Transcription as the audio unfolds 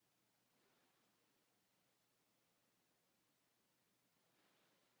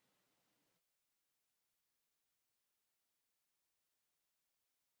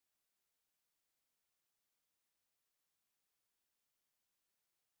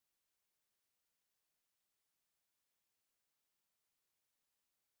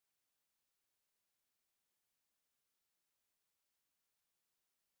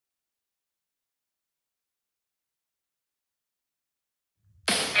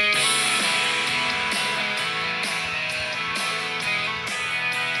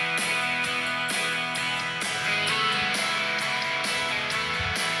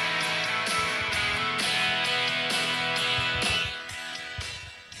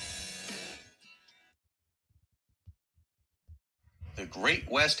The Great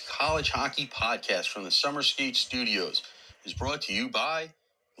West College Hockey Podcast from the Summer Skate Studios is brought to you by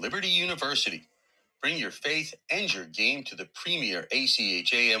Liberty University. Bring your faith and your game to the premier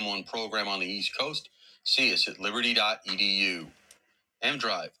ACHA M1 program on the East Coast. See us at liberty.edu.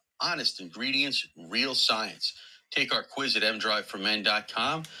 M-Drive, honest ingredients, real science. Take our quiz at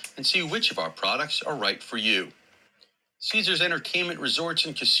mdriveformen.com and see which of our products are right for you. Caesars Entertainment Resorts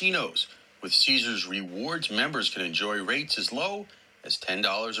and Casinos. With Caesars Rewards, members can enjoy rates as low as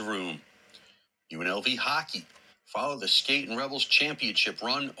 $10 a room. UNLV Hockey. Follow the Skate and Rebels Championship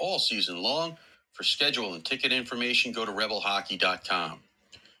run all season long. For schedule and ticket information, go to rebelhockey.com.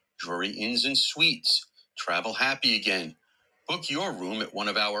 Drury Inns and Suites. Travel happy again. Book your room at one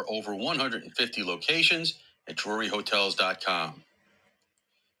of our over 150 locations at druryhotels.com.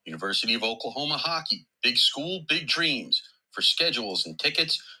 University of Oklahoma Hockey. Big school, big dreams. For schedules and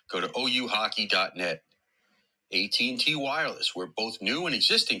tickets, go to ouhockey.net. AT&T Wireless, where both new and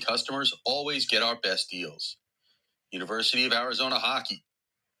existing customers always get our best deals. University of Arizona Hockey.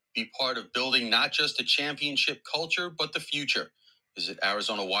 Be part of building not just a championship culture, but the future. Visit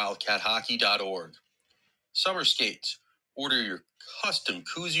ArizonaWildcatHockey.org. Summer Skates. Order your custom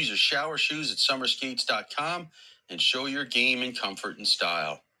koozies or shower shoes at summerskates.com and show your game in comfort and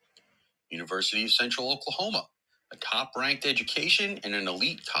style. University of Central Oklahoma. A top-ranked education and an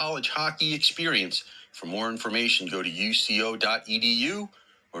elite college hockey experience. For more information, go to uco.edu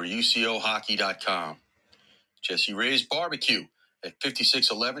or ucohockey.com. Jesse Ray's Barbecue at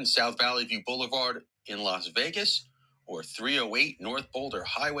 5611 South Valley View Boulevard in Las Vegas or 308 North Boulder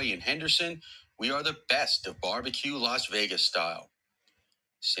Highway in Henderson. We are the best of barbecue Las Vegas style.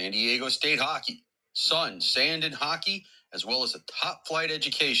 San Diego State Hockey, sun, sand, and hockey, as well as a top-flight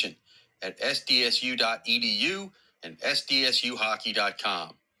education at sdsu.edu and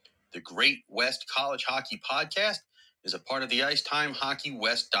sdsuhockey.com. The Great West College Hockey Podcast is a part of the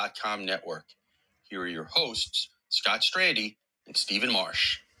IcetimeHockeyWest.com network. Here are your hosts, Scott Strandy and Stephen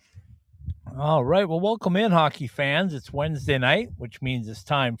Marsh. All right. Well, welcome in, hockey fans. It's Wednesday night, which means it's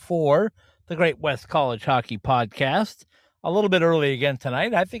time for the Great West College Hockey Podcast. A little bit early again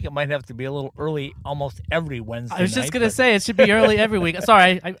tonight. I think it might have to be a little early almost every Wednesday night. I was just going to say it should be early every week.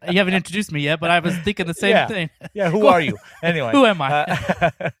 Sorry, you haven't introduced me yet, but I was thinking the same thing. Yeah, who are you? Anyway. Who am I?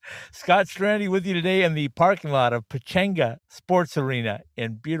 Scott Strandy with you today in the parking lot of Pechanga Sports Arena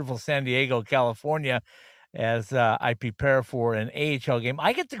in beautiful San Diego, California, as I prepare for an AHL game.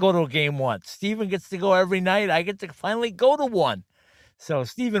 I get to go to a game once. Stephen gets to go every night. I get to finally go to one. So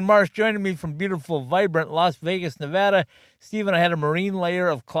Stephen Marsh joining me from beautiful, vibrant Las Vegas, Nevada. Stephen, I had a marine layer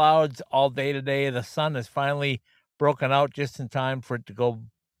of clouds all day today. The sun has finally broken out just in time for it to go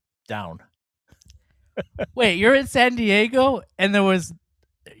down. Wait, you're in San Diego and it was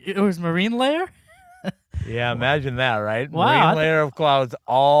marine layer? Yeah, imagine that, right? Wow. Marine layer of clouds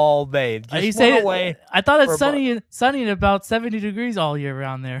all day. Just went away. I thought it's sunny and about 70 degrees all year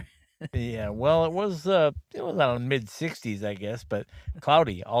round there. Yeah, well, it was out in mid-60s, I guess, but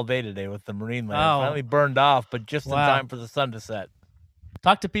cloudy all day today with the marine layer. Finally burned off, but just in time for the sun to set.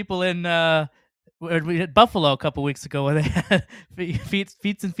 Talked to people in we had Buffalo a couple weeks ago where they had feet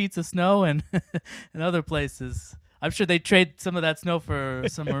and feet of snow and other places. I'm sure they trade some of that snow for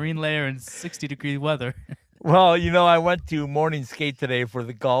some marine layer and 60-degree weather. Well, I went to morning skate today for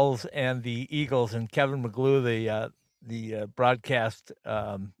the Gulls and the Eagles, and Kevin McGlue, the broadcast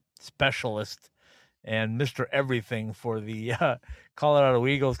specialist and Mr. Everything for the Colorado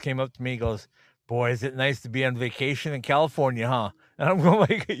Eagles, came up to me and goes, "Boy, is it nice to be on vacation in California, huh?" And I'm going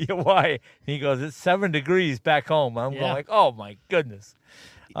like, "Yeah, why?" And he goes, "It's 7 degrees back home." I'm going like, "Oh my goodness."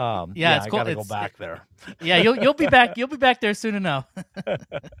 It's I got to go back there. Yeah, you'll be back. You'll be back there soon enough.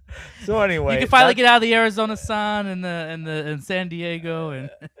 So anyway, you can finally get out of the Arizona sun and San Diego and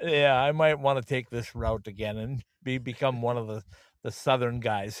yeah, I might want to take this route again and become one of the southern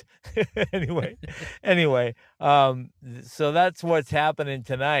guys. anyway, so that's what's happening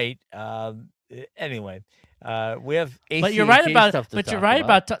tonight. We have ACHA but you're right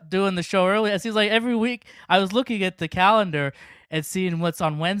about doing the show early. It seems like every week I was looking at the calendar and seeing what's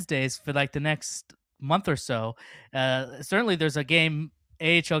on Wednesdays for like the next month or so. Certainly there's a game,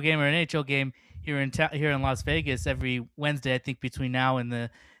 AHL game or an NHL game here in Las Vegas every Wednesday, I think, between now and the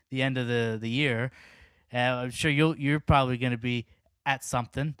end of the year. I'm sure you're probably going to be at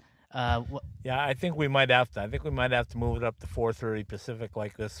something. Yeah, I think we might have to move it up to 4:30 Pacific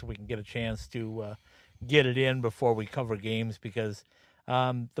like this, so we can get a chance to get it in before we cover games, because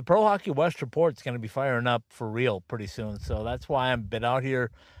the Pro Hockey West report's going to be firing up for real pretty soon. So that's why I'm been out here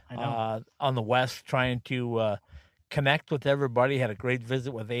on the West trying to connect with everybody. Had a great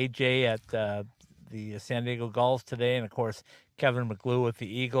visit with AJ at the San Diego Gulls today, and of course Kevin McGlue with the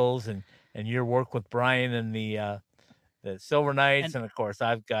Eagles, and your work with Brian and the Silver Knights, and of course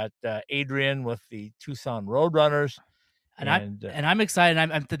I've got Adrian with the Tucson Roadrunners. And I'm excited.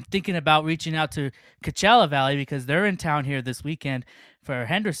 I'm thinking about reaching out to Coachella Valley because they're in town here this weekend for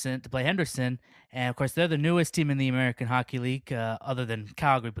Henderson to play Henderson, and of course they're the newest team in the American Hockey League, other than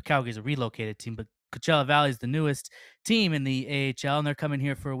Calgary. But Calgary's a relocated team. But Coachella Valley is the newest team in the AHL, and they're coming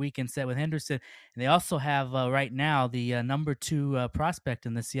here for a weekend set with Henderson. And they also have right now the number 2 prospect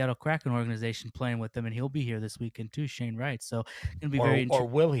in the Seattle Kraken organization playing with them, and he'll be here this weekend too, Shane Wright. So it's gonna be very interesting.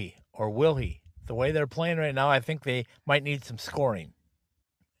 Or will he? The way they're playing right now, I think they might need some scoring.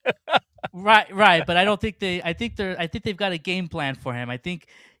 Right. But I don't think I think they've got a game plan for him. I think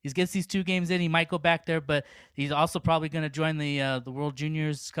he gets these 2 games in. He might go back there, but he's also probably going to join the World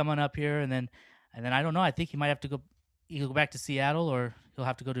Juniors coming up here, and then I don't know. I think he might have to go. He'll go back to Seattle, or he'll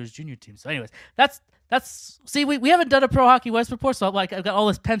have to go to his junior team. So, anyways, that's. See, we haven't done a Pro Hockey West report, so I've got all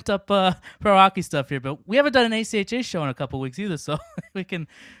this pent up Pro Hockey stuff here, but we haven't done an ACHA show in a couple weeks either, so we can.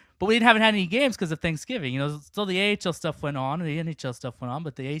 But we haven't had any games because of Thanksgiving. Still the AHL stuff went on, and the NHL stuff went on,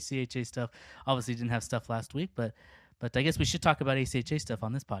 but the ACHA stuff obviously didn't have stuff last week. But I guess we should talk about ACHA stuff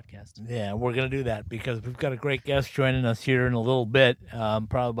on this podcast. Yeah, we're going to do that because we've got a great guest joining us here in a little bit,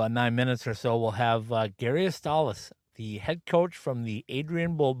 probably about 9 minutes or so. We'll have Gary Astalos, the head coach from the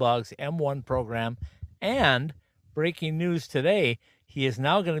Adrian Bulldogs M1 program, and breaking news today, he is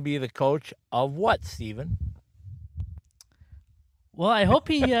now going to be the coach of what, Stephen? Well, I hope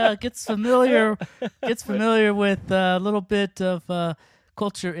he gets familiar with a little bit of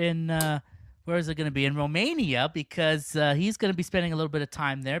culture in where is it going to be, in Romania, because he's going to be spending a little bit of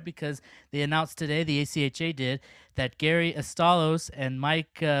time there because they announced today, the ACHA did, that Gary Astalos and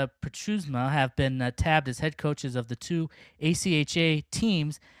Mike Petruzma have been tabbed as head coaches of the 2 ACHA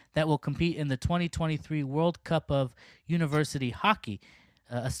teams that will compete in the 2023 World Cup of University Hockey.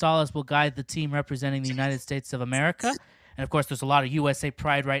 Astalos will guide the team representing the United States of America. And, of course, there's a lot of USA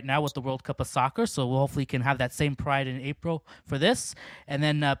pride right now with the World Cup of Soccer, so we'll hopefully can have that same pride in April for this. And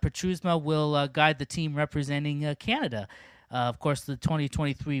then Petruzma will guide the team representing Canada. Of course, the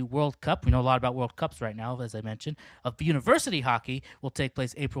 2023 World Cup, we know a lot about World Cups right now, as I mentioned, of university hockey will take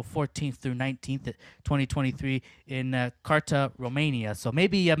place April 14th through 19th at 2023 in Carta, Romania. So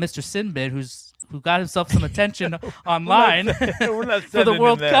maybe Mr. Sinbin, who got himself some attention online we're not for the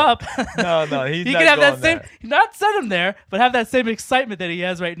World Cup. No, he's he not can have going that same, there. not send him there, but have that same excitement that he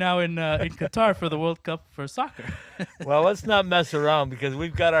has right now in Qatar for the World Cup for soccer. Well, let's not mess around because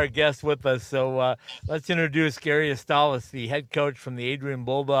we've got our guest with us. So let's introduce Gary Astalos, the head coach from the Adrian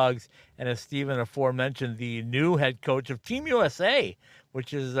Bulldogs, and as Stephen aforementioned, the new head coach of Team USA,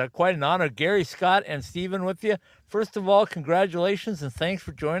 which is quite an honor. Gary, Scott, and Stephen with you. First of all, congratulations and thanks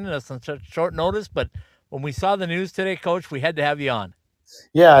for joining us on such short notice. But when we saw the news today, Coach, we had to have you on.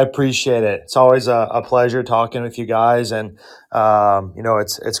 Yeah, I appreciate it. It's always a pleasure talking with you guys, and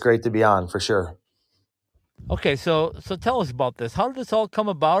it's great to be on for sure. Okay, so tell us about this. How did this all come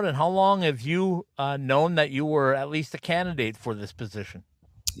about, and how long have you known that you were at least a candidate for this position?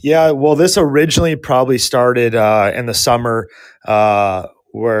 Yeah, well, this originally probably started in the summer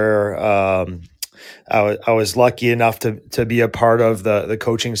where I was lucky enough to be a part of the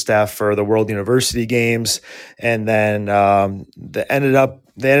coaching staff for the World University Games, and then they ended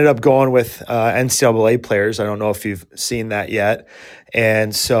up going with NCAA players. I don't know if you've seen that yet,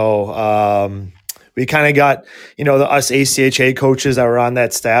 and so we kind of got, us ACHA coaches that were on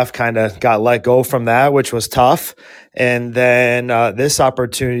that staff kind of got let go from that, which was tough. And then this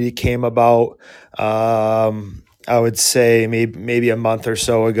opportunity came about, I would say maybe a month or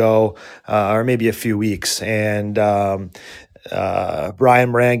so ago, or maybe a few weeks. And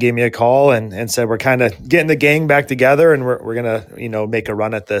Brian Moran gave me a call and said, we're kind of getting the gang back together and we're going to, make a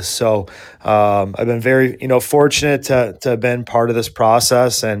run at this. So I've been very, fortunate to have been part of this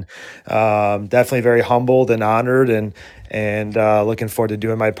process, and definitely very humbled and honored and looking forward to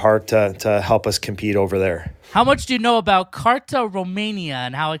doing my part to help us compete over there. How much do you know about Carta, Romania,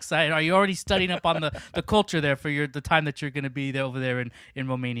 and how excited are you? Already studying up on the culture there for the time that you're going to be there over there in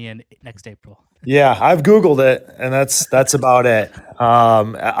Romania next April? Yeah, I've Googled it, and that's about it.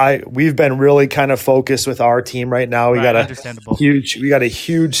 We've been really kind of focused with our team right now. We got a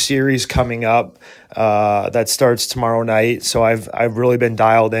huge series coming up that starts tomorrow night. So I've really been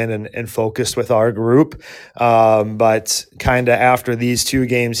dialed in and focused with our group. But kind of after these 2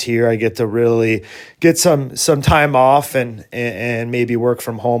 games here, I get to really get some time off and maybe work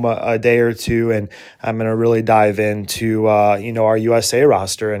from home a day or two. And I'm going to really dive into our USA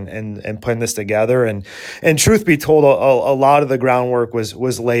roster and putting this together. And truth be told, a lot of the groundwork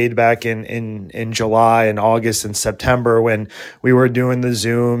was laid back in July and August and September when we were doing the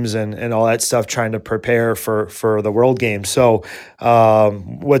Zooms and all that stuff, trying to prepare for the World Games. So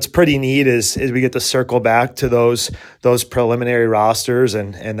what's pretty neat is we get to circle back to those preliminary rosters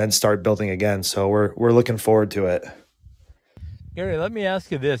and then start building again. So we're looking forward to it. Gary, let me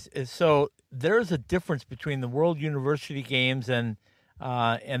ask you this. So there's a difference between the World University Games and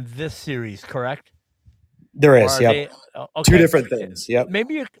this series, correct? There is, yeah. Okay. 2 different things. Yep.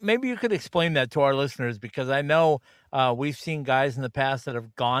 Maybe you could explain that to our listeners, because I know we've seen guys in the past that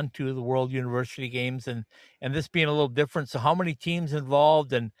have gone to the World University Games and this being a little different. So how many teams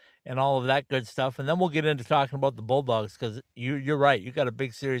involved and all of that good stuff, and then we'll get into talking about the Bulldogs, because you're right, you got a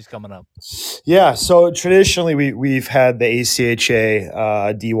big series coming up. Yeah, so traditionally we've had the ACHA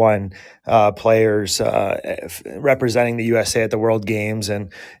D1 players representing the USA at the World Games,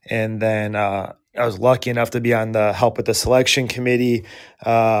 and then I was lucky enough to be on the help with the selection committee.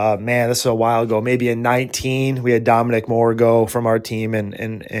 This is a while ago, maybe in 19, we had Dominic Moore go from our team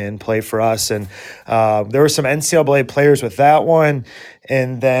and play for us. And there were some NCAA players with that one.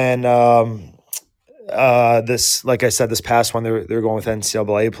 And then like I said, this past one, they're going with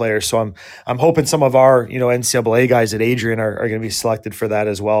NCAA players. So I'm hoping some of our, NCAA guys at Adrian are going to be selected for that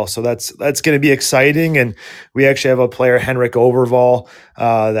as well. So that's going to be exciting. And we actually have a player, Henrik Overval,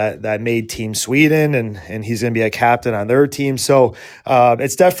 that made Team Sweden, and he's going to be a captain on their team. So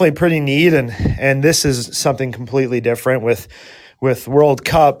it's definitely pretty neat. And this is something completely different with World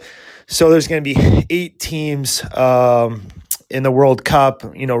Cup. So there's going to be 8 teams, in the World Cup,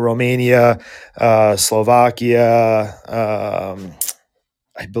 Romania, Slovakia,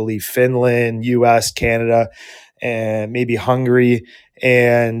 I believe Finland, US, Canada, and maybe Hungary.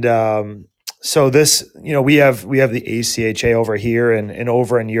 And so this, we have the ACHA over here, and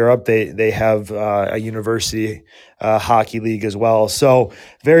over in Europe, they have a university hockey league as well. So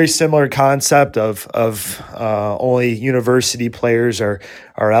very similar concept of only university players are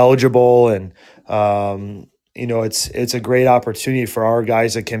eligible, and it's a great opportunity for our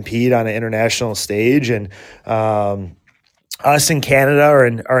guys to compete on an international stage. And us in Canada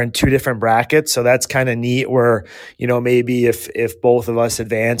are in 2 different brackets, so that's kind of neat. Where maybe if both of us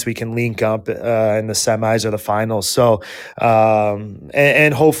advance, we can link up in the semis or the finals. So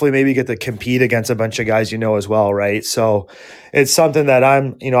and hopefully maybe get to compete against a bunch of guys as well, right? So it's something that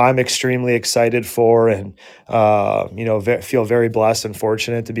I'm extremely excited for, and feel very blessed and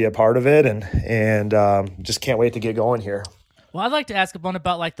fortunate to be a part of it, and just can't wait to get going here. Well, I'd like to ask one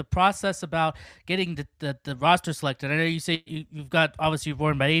about the process about getting the roster selected. I know you say you've got, obviously you've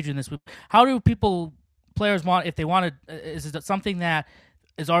worn by Adrian this week. How do players want, if they want to, is it something that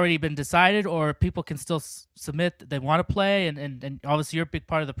has already been decided, or people can still submit that they want to play, and obviously you're a big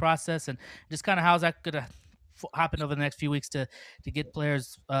part of the process, and just kind of how's that going to happen over the next few weeks to get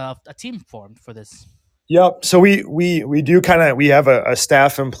players a team formed for this? Yep. So we do we have a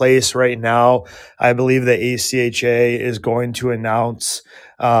staff in place right now. I believe the ACHA is going to announce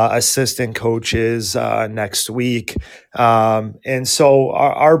assistant coaches next week. And so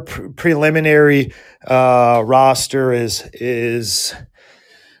our preliminary roster is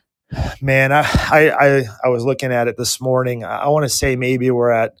man, I was looking at it this morning. I want to say maybe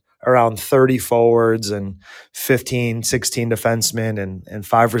we're at around 30 forwards and 15, 16 defensemen and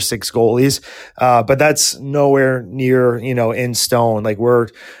 5 or 6 goalies. But that's nowhere near, in stone. We're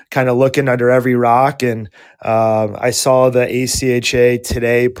kind of looking under every rock. And I saw the ACHA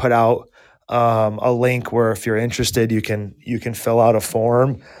today put out a link where if you're interested, you can fill out a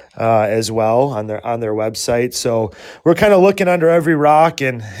form as well on their website. So we're kind of looking under every rock,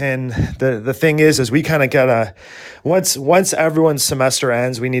 and the thing is we kind of gotta once everyone's semester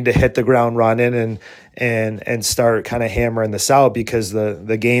ends, we need to hit the ground running and start kind of hammering this out, because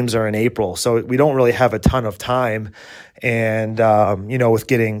the games are in April, so we don't really have a ton of time. And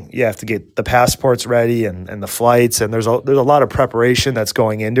with you have to get the passports ready and the flights, and there's a lot of preparation that's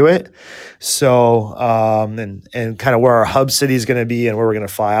going into it. So and kind of where our hub city is going to be and where we're going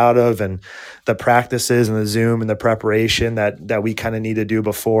to fly out of, and the practices and the Zoom and the preparation that we kind of need to do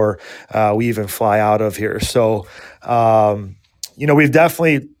before we even fly out of here. So we've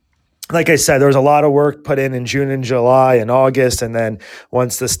definitely like I said, there was a lot of work put in June and July and August. And then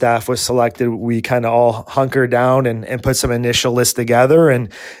once the staff was selected, we kind of all hunkered down and put some initial lists together.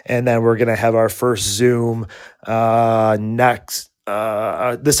 And then we're going to have our first Zoom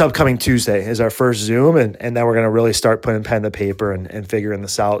this upcoming Tuesday is our first Zoom. And then we're going to really start putting pen to paper and figuring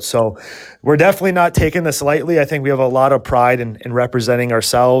this out. So we're definitely not taking this lightly. I think we have a lot of pride in representing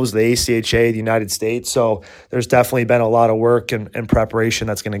ourselves, the ACHA, the United States. So there's definitely been a lot of work and preparation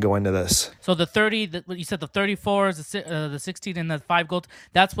that's going to go into this. So the 30, you said the 34 is the 16 and the 5 gold.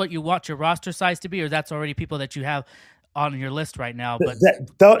 That's what you want your roster size to be, or that's already people that you have on your list right now? But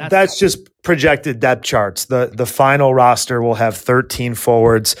that's just projected depth charts. The final roster will have 13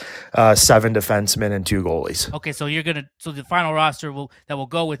 forwards, 7 defensemen, and 2 goalies. Okay, so the final roster that will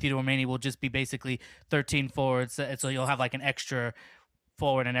go with you to Romania will just be basically 13 forwards. So you'll have like an extra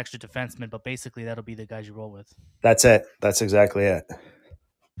forward and extra defenseman, but basically that'll be the guys you roll with. That's it. That's exactly it.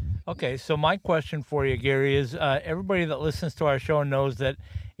 Okay, so my question for you, Gary, is everybody that listens to our show knows that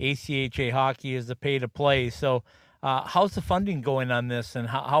ACHA hockey is the pay-to-play. So how's the funding going on this, and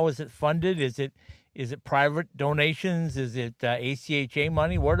how is it funded? Is it private donations? Is it ACHA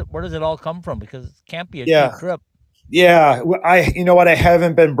money? Where does it all come from? Because it can't be a cheap trip. Yeah, you know what? I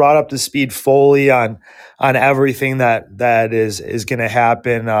haven't been brought up to speed fully on everything that is going to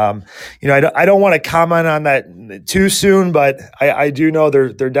happen. I don't want to comment on that too soon, but I do know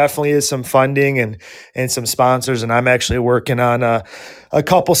there definitely is some funding and some sponsors, and I'm actually working on a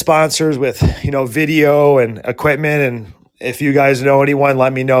couple sponsors with video and equipment. And if you guys know anyone,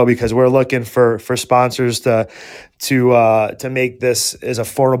 let me know, because we're looking for sponsors to make this as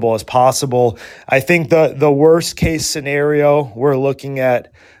affordable as possible. I think the worst case scenario, we're looking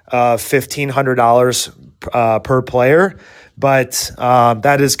at $1,500 per player, but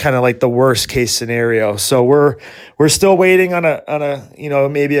that is kind of like the worst case scenario. So we're still waiting on a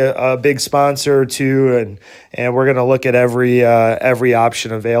maybe a big sponsor or two, and we're going to look at every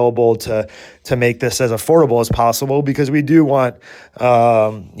option available to make this as affordable as possible, because we do want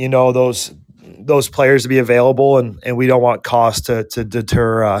those players to be available, and we don't want cost to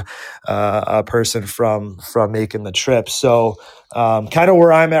deter a person from making the trip. So kind of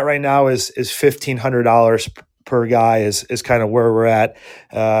where I'm at right now is $1,500 per guy is kind of where we're at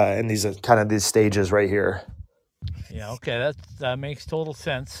in these stages right here. Yeah, okay, that makes total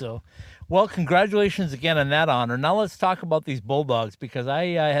sense. So, well, congratulations again on that honor. Now let's talk about these Bulldogs, because I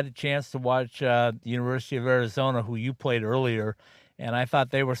had a chance to watch the University of Arizona, who you played earlier, and I thought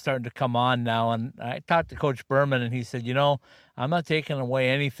they were starting to come on now. And I talked to Coach Berman, and he said, I'm not taking away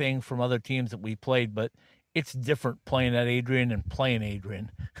anything from other teams that we played, but it's different playing at Adrian and playing Adrian.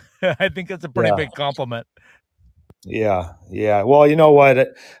 I think that's a pretty big compliment. Yeah. Well, you know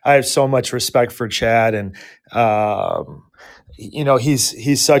what? I have so much respect for Chad, and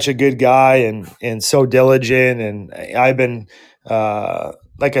he's such a good guy and so diligent, and I've been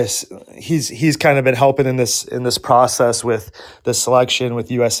he's kind of been helping in this process with the selection with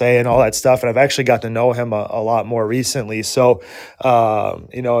USA and all that stuff, and I've actually got to know him a lot more recently. So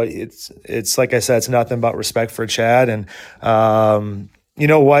it's like I said, it's nothing but respect for Chad. And you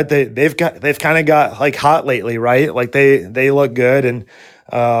know what, they've kind of got like hot lately, right? Like they look good, and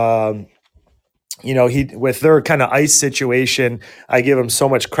with their kind of ice situation, I give him so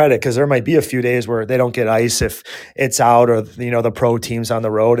much credit, because there might be a few days where they don't get ice if it's out, or the pro team's on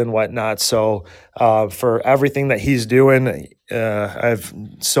the road and whatnot. So for everything that he's doing, I have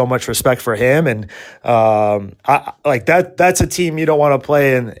so much respect for him, and that's a team you don't want to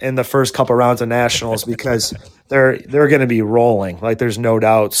play in the first couple rounds of nationals, because they're going to be rolling, like there's no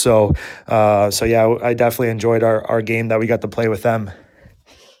doubt. So yeah, I definitely enjoyed our game that we got to play with them.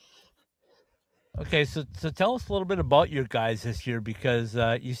 Okay, so tell us a little bit about your guys this year, because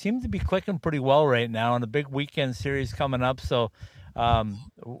you seem to be clicking pretty well right now, and a big weekend series coming up. So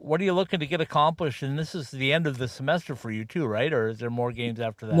what are you looking to get accomplished? And this is the end of the semester for you too, right? Or is there more games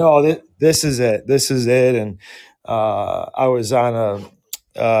after that? No, this is it. And I was on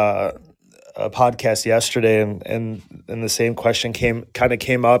a podcast yesterday, and the same question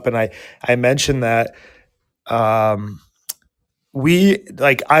came up, and I mentioned that I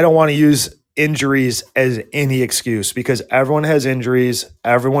don't want to use injuries as any excuse, because everyone has injuries,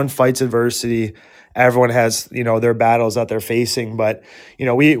 everyone fights adversity, everyone has their battles that they're facing, but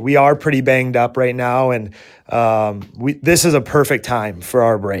we are pretty banged up right now, and this is a perfect time for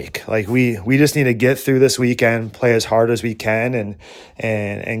our break. Like we just need to get through this weekend, play as hard as we can,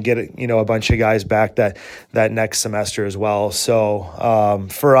 and get a bunch of guys back that next semester as well. So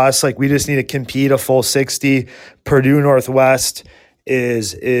for us, we just need to compete a full 60, Purdue Northwest,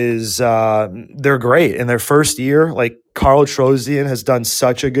 is they're great in their first year. Like Carl Trozian has done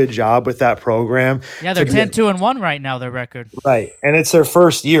such a good job with that program. Yeah, they're 10-2-1 right now, their record. Right. And it's their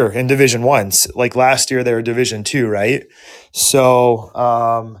first year in Division 1. Like last year they were Division 2, right?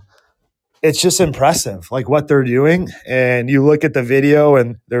 So it's just impressive, like what they're doing. And you look at the video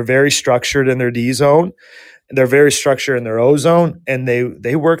and they're very structured in their D zone. They're very structured in their O zone, and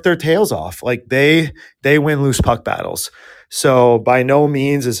they work their tails off. Like they win loose puck battles. So by no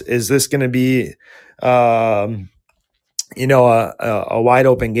means is this going to be, a wide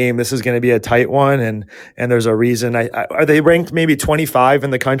open game. This is going to be a tight one, and there's a reason. Are they ranked maybe 25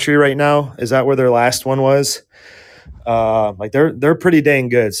 in the country right now? Is that where their last one was? Like they're pretty dang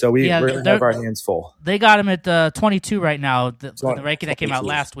good. So we're gonna have our hands full. They got him at 22 right now. The ranking that came out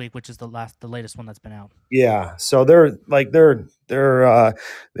last week, which is the latest one that's been out. Yeah. So they're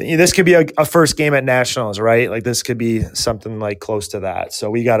this could be a first game at nationals, right? Like this could be something like close to that.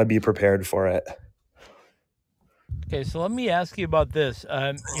 So we got to be prepared for it. Okay, so let me ask you about this.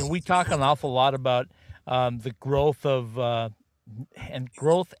 We talk an awful lot about the growth of and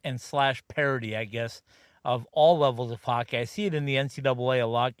 / parity, I guess, of all levels of hockey. I see it in the NCAA a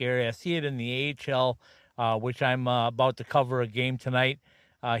lot, Gary. I see it in the AHL, which I'm about to cover a game tonight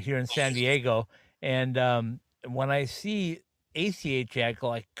here in San Diego. And when I see ACHA, I go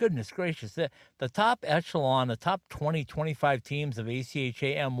like, goodness gracious, the top echelon, the top 20, 25 teams of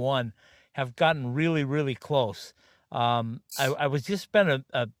ACHA M1 have gotten really, really close. I was just spent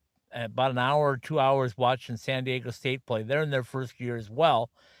about an hour or 2 hours watching San Diego State play. They're in their first year as well.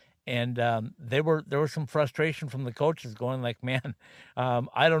 And there was some frustration from the coaches going like, man,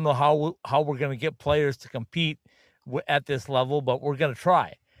 I don't know how we're going to get players to compete at this level, but we're going to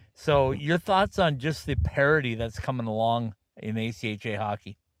try. So your thoughts on just the parity that's coming along in ACHA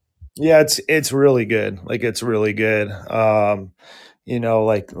hockey? Yeah, it's really good. Like it's really good.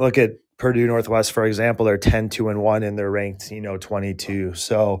 Like look at Purdue Northwest, for example. They're 10-2-1 and they're ranked 22.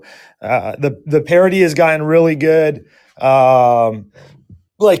 So the parity has gotten really good.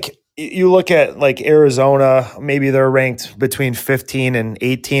 Like you look at like Arizona, maybe they're ranked between 15 and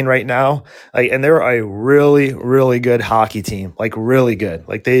 18 right now. Like, and they're a really, really good hockey team, like really good.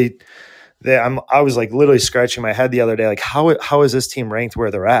 Like I was like literally scratching my head the other day. Like how is this team ranked where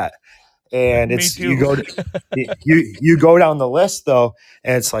they're at? And it's, you go down the list though,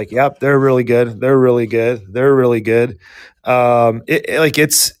 and it's like, yep, they're really good. They're really good. They're really good. I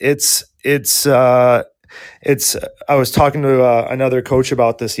was talking to another coach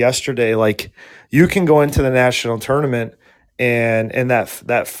about this yesterday. Like you can go into the national tournament and in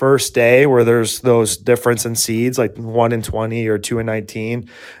that first day where there's those difference in seeds, like 1-20 or 2-19,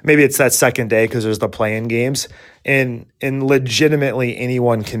 maybe it's that second day because there's the play-in games, and legitimately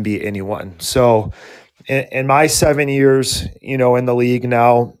anyone can beat anyone. So in my 7 years, in the league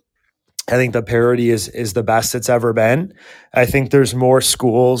now, I think the parity is the best it's ever been. I think there's more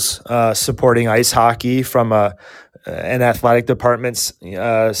schools supporting ice hockey from an athletic department's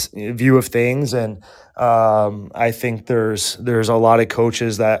view of things, and I think there's a lot of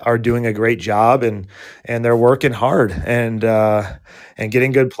coaches that are doing a great job and they're working hard and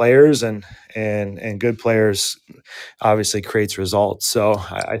getting good players and good players obviously creates results. So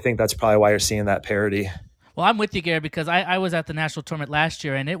I think that's probably why you're seeing that parity. Well, I'm with you, Gary, because I was at the national tournament last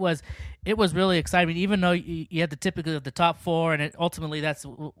year, and it was really exciting. Even though you had the typical of the top four, and ultimately that's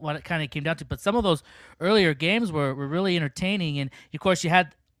what it kind of came down to. But some of those earlier games were really entertaining, and of course you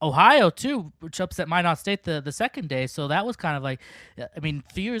had Ohio too, which upset Minot State the second day. So that was kind of like, I mean,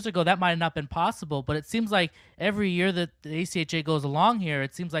 a few years ago that might have not been possible, but it seems like every year that the ACHA goes along here,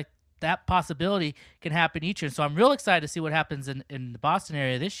 it seems like that possibility can happen each year. So I'm real excited to see what happens in the Boston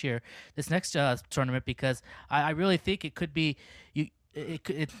area this year, this next tournament, because I really think it could be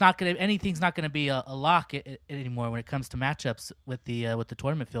anything's not gonna be a lock anymore when it comes to matchups with the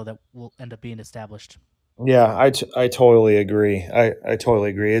tournament field that will end up being established. Yeah, I totally agree. I totally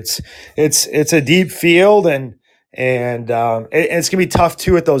agree. It's a deep field and it's gonna be tough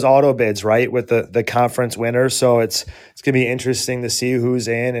too with those auto bids, right? With the conference winners. So it's gonna be interesting to see who's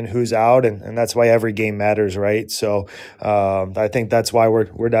in and who's out, and that's why every game matters, right? So I think that's why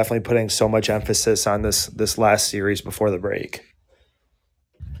we're definitely putting so much emphasis on this last series before the break.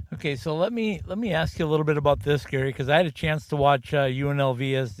 Okay, so let me ask you a little bit about this, Gary, because I had a chance to watch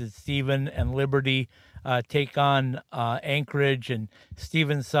UNLV, as did Stephen, and Liberty take on Anchorage, and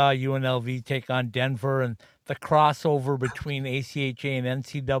Stephen saw UNLV take on Denver, and the crossover between ACHA and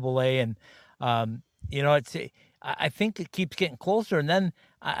NCAA, and I think it keeps getting closer. And then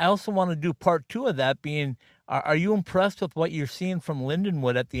I also want to do part two of that, being, are you impressed with what you're seeing from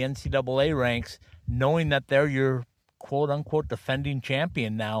Lindenwood at the NCAA ranks, knowing that they're your quote unquote defending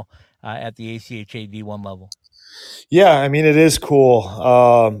champion now at the ACHA D1 level. Yeah, I mean, it is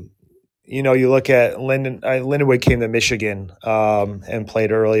cool. You look at Lindenwood came to Michigan and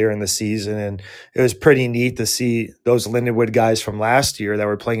played earlier in the season, and it was pretty neat to see those Lindenwood guys from last year that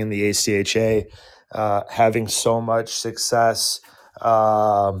were playing in the ACHA having so much success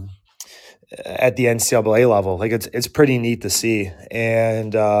at the NCAA level. Like it's pretty neat to see,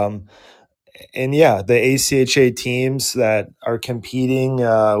 and yeah, the ACHA teams that are competing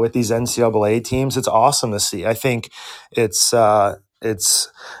with these NCAA teams, it's awesome to see. I think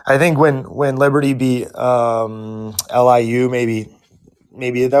I think when Liberty beat LIU, maybe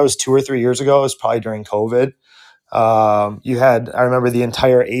that was 2 or 3 years ago. It was probably during COVID. I remember the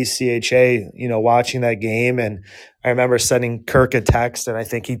entire ACHA, watching that game, and I remember sending Kirk a text, and I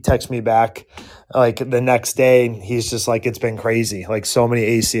think he texted me back like the next day, and he's just like, it's been crazy. Like so many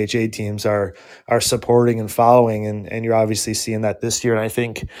ACHA teams are supporting and following, and you're obviously seeing that this year. And I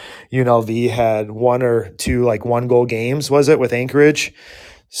think UNLV had 1 or 2 like 1-goal games, was it, with Anchorage?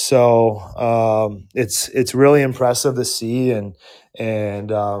 So it's really impressive to see, and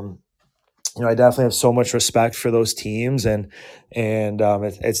I definitely have so much respect for those teams, and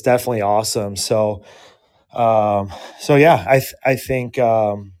it's definitely awesome. So yeah, I think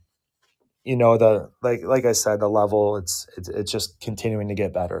like I said, the level it's just continuing to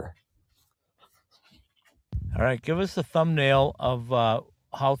get better. All right, give us a thumbnail of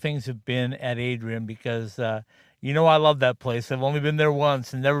how things have been at Adrian, because I love that place. I've only been there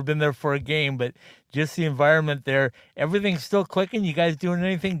once and never been there for a game, but just the environment there, everything's still clicking. You guys doing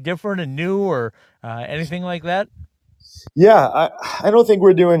anything different and new or anything like that? Yeah, I don't think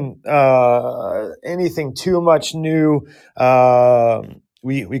we're doing anything too much new.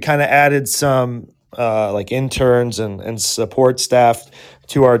 We kind of added some like interns and support staff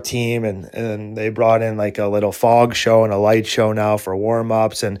to our team, and they brought in like a little fog show and a light show now for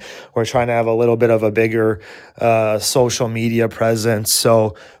warm-ups, and we're trying to have a little bit of a bigger social media presence.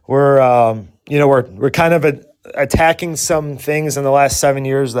 So we're kind of attacking some things in the last 7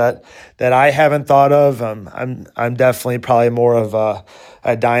 years that I haven't thought of. I'm definitely probably more of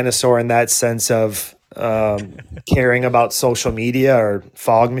a dinosaur in that sense of caring about social media or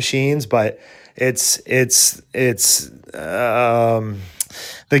fog machines, but you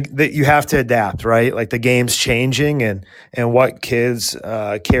have to adapt, right? Like the game's changing, and what kids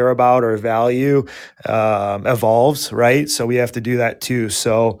care about or value evolves, right? So we have to do that too.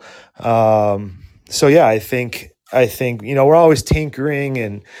 So yeah, I think we're always tinkering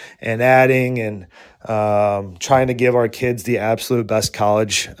and adding and trying to give our kids the absolute best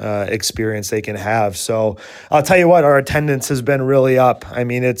college experience they can have. So I'll tell you what, our attendance has been really up. I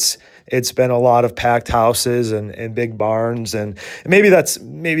mean, it's been a lot of packed houses and big barns, and maybe that's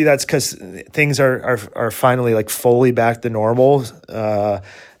because things are finally like fully back to normal.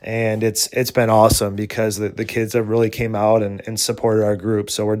 And it's been awesome because the kids have really came out and supported our group.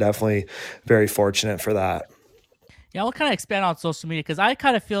 So we're definitely very fortunate for that. Yeah, we'll kind of expand on social media, because I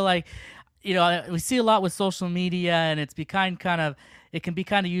kind of feel like, we see a lot with social media, and it's become it can be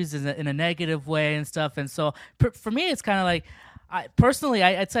kind of used in a negative way and stuff. And so for me, it's kind of like,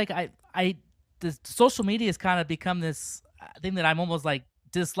 the social media has kind of become this thing that I'm almost like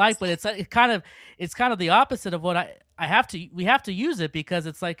dislike, but it's kind of the opposite of what we have to use it, because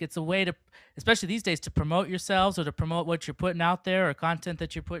it's like it's a way to, especially these days, to promote yourselves or to promote what you're putting out there or content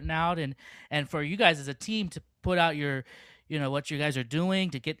that you're putting out, and for you guys as a team to put out your what you guys are doing,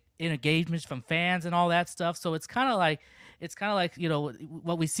 to get engagements from fans and all that stuff. So it's kind of like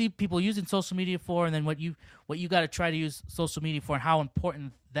what we see people using social media for, and then what you got to try to use social media for, and how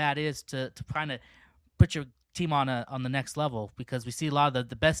important that is to kind of put your team on the next level, because we see a lot of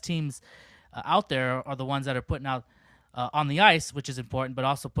the best teams out there are the ones that are putting out on the ice, which is important, but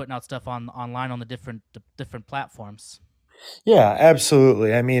also putting out stuff online on the different platforms. Yeah,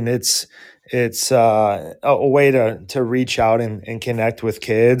 absolutely. I mean, it's a way to reach out and connect with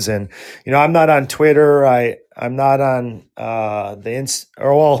kids. And I'm not on Twitter. I'm not on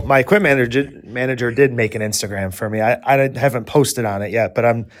my equipment manager did make an Instagram for me. I haven't posted on it yet, but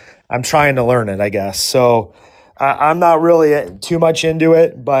I'm trying to learn it, I guess. So I'm not really too much into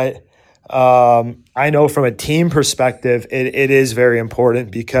it, but I know from a team perspective, it is very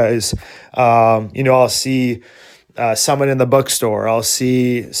important, because I'll see someone in the bookstore. I'll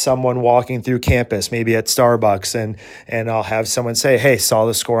see someone walking through campus, maybe at Starbucks, and I'll have someone say, "Hey, saw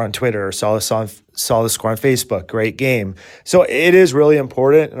the score on Twitter, or saw the score on Facebook. Great game." So it is really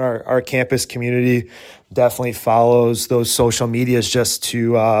important, and our campus community definitely follows those social medias just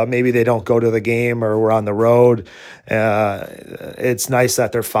to maybe they don't go to the game or we're on the road. It's nice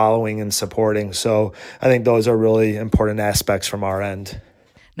that they're following and supporting. So I think those are really important aspects from our end.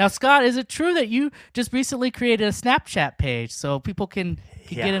 Now, Scott, is it true that you just recently created a Snapchat page so people can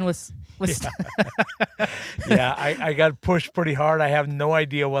get in with Yeah, I got pushed pretty hard. I have no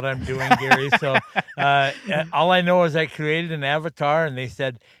idea what I'm doing, Gary. So all I know is I created an avatar, and they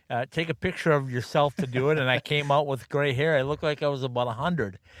said, take a picture of yourself to do it. And I came out with gray hair. I looked like I was about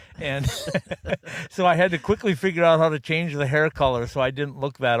 100. And so I had to quickly figure out how to change the hair color so I didn't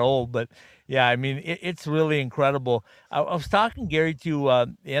look that old. But yeah, I mean, it's really incredible. I was talking, Gary, to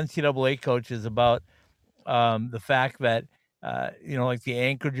the NCAA coaches about the fact that, like the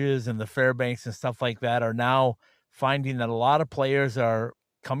Anchorages and the Fairbanks and stuff like that are now finding that a lot of players are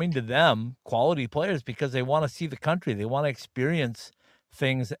coming to them, quality players, because they want to see the country. They want to experience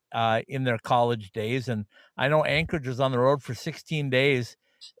things in their college days. And I know Anchorage was on the road for 16 days,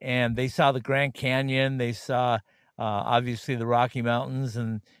 and they saw the Grand Canyon. They saw, obviously, the Rocky Mountains,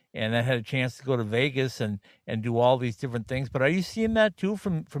 and I had a chance to go to Vegas and do all these different things. But are you seeing that too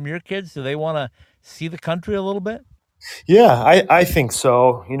from your kids? Do they want to see the country a little bit? Yeah, I think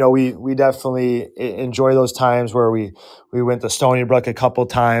so. We definitely enjoy those times where we went to Stony Brook a couple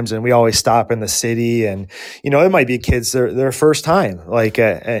times, and we always stop in the city. And it might be kids their first time, like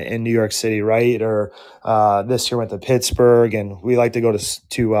in New York City, right? Or this year went to Pittsburgh, and we like to go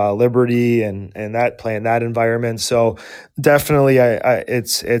to Liberty and that play in that environment. So definitely,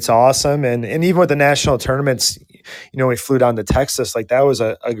 it's awesome. And even with the national tournaments, we flew down to Texas. Like that was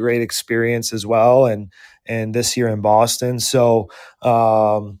a great experience as well. And this year in Boston. So,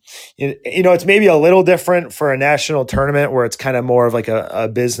 it's maybe a little different for a national tournament where it's kind of more of like a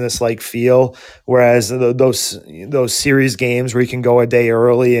business-like feel. Whereas those series games where you can go a day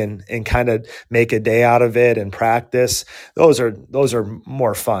early and kind of make a day out of it and practice, those are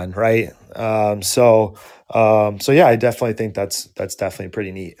more fun, right? So yeah, I definitely think that's definitely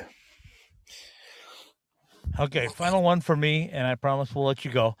pretty neat. Okay, final one for me, and I promise we'll let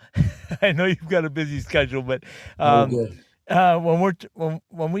you go. I know you've got a busy schedule, but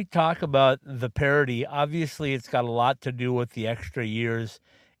when we talk about the parity, obviously it's got a lot to do with the extra years,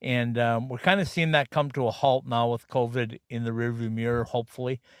 and we're kind of seeing that come to a halt now with COVID in the rearview mirror,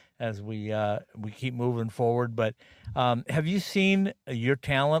 hopefully, as we keep moving forward. But have you seen your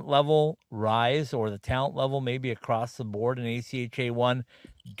talent level rise, or the talent level maybe across the board in ACHA 1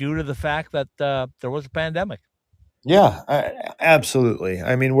 due to the fact that there was a pandemic? Yeah, absolutely.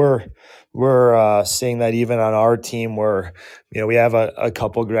 I mean, we're seeing that even on our team where, we have a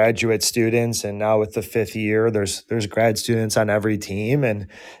couple graduate students, and now with the fifth year, there's grad students on every team,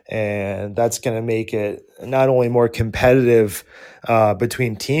 and that's going to make it not only more competitive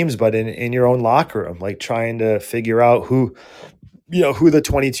between teams, but in your own locker room, like trying to figure out who the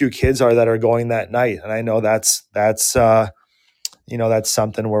 22 kids are that are going that night. And I know that's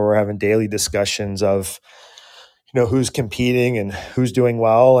something where we're having daily discussions of, who's competing and who's doing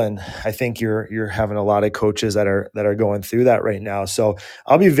well. And I think you're having a lot of coaches that are going through that right now. So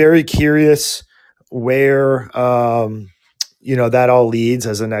I'll be very curious where, that all leads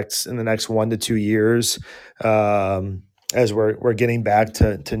in the next 1 to 2 years, as we're getting back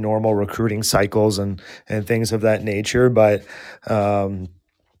to normal recruiting cycles and things of that nature. But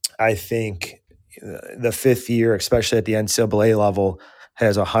I think the fifth year, especially at the NCAA level,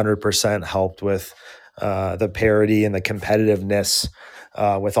 has 100% helped with the parity and the competitiveness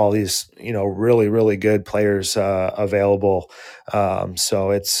with all these, really, really good players available.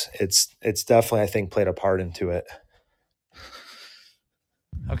 So it's definitely, I think, played a part into it.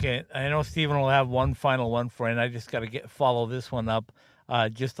 Okay, I know Stephen will have one final one for you, and I just got to follow this one up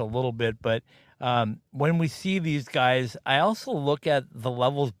just a little bit. But when we see these guys, I also look at the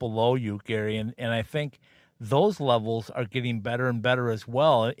levels below you, Gary, and I think those levels are getting better and better as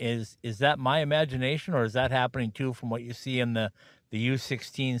well. Is that my imagination, or is that happening too from what you see in the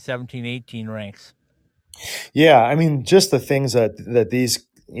U16, 17, 18 ranks? Yeah, I mean, just the things that these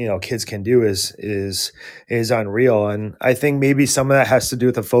kids can do is unreal. And I think maybe some of that has to do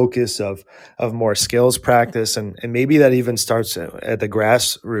with the focus of more skills practice, and maybe that even starts at the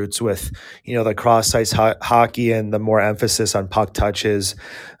grassroots with the cross ice hockey and the more emphasis on puck touches,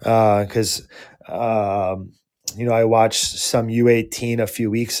 because I watched some U18 a few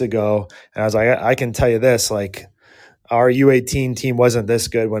weeks ago, and I was like, I can tell you this, like, our U18 team wasn't this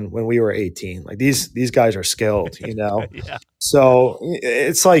good when we were 18. Like these guys are skilled, Yeah. So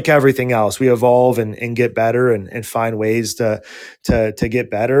it's like everything else. We evolve and get better and find ways to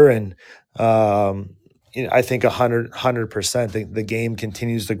get better. And I think 100% the game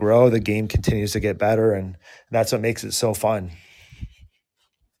continues to grow. The game continues to get better, and that's what makes it so fun.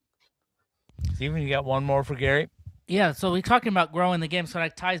 Steven, you got one more for Gary? Yeah, so we're talking about growing the game, so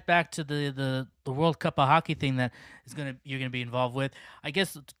that ties back to the World Cup of Hockey thing that you're gonna be involved with. I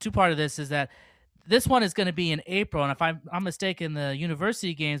guess the two part of this is that this one is going to be in April, and if I'm mistaken, the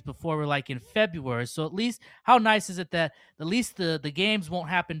university games before were like in February. So at least, how nice is it that at least the games won't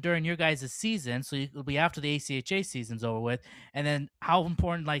happen during your guys' season, so it'll be after the ACHA season's over with. And then how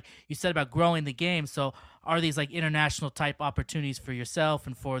important, like you said about growing the game, so are these like international type opportunities for yourself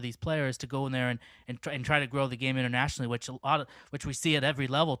and for these players to go in there and try to grow the game internationally, which we see at every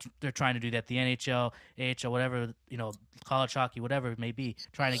level. They're trying to do that, the NHL, AHL, whatever, college hockey, whatever it may be,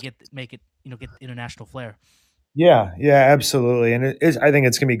 trying to make it get international flair. Yeah, absolutely. And I think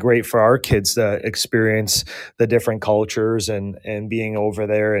it's going to be great for our kids to experience the different cultures and being over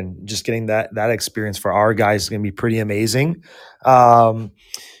there and just getting that experience for our guys is going to be pretty amazing.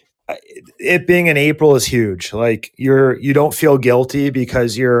 It being in April is huge. Like you don't feel guilty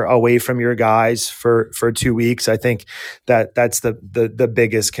because you're away from your guys for 2 weeks. I think that's the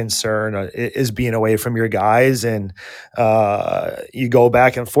biggest concern is being away from your guys, and you go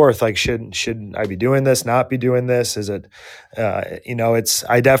back and forth. Like should I be doing this? Not be doing this? Is it? It's.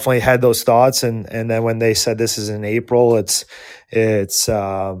 I definitely had those thoughts, and then when they said this is in April, it's pretty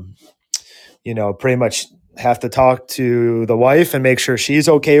much have to talk to the wife and make sure she's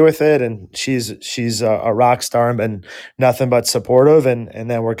okay with it, and she's a rock star and been nothing but supportive,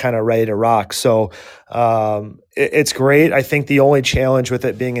 and then we're kind of ready to rock. So it's great. I think the only challenge with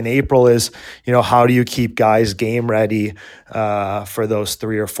it being in April is how do you keep guys game ready for those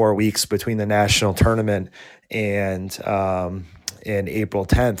 3 or 4 weeks between the national tournament and April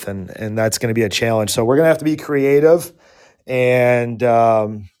 10th, and that's going to be a challenge. So we're going to have to be creative and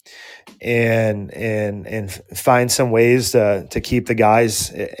find some ways to keep the guys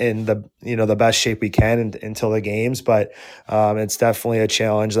in the best shape we can until the games. But it's definitely a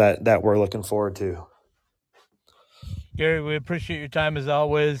challenge that we're looking forward to. Gary, we appreciate your time as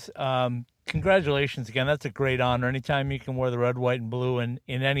always. Congratulations again. That's a great honor. Anytime you can wear the red, white, and blue in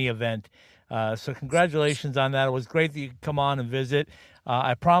any event. So congratulations on that. It was great that you could come on and visit.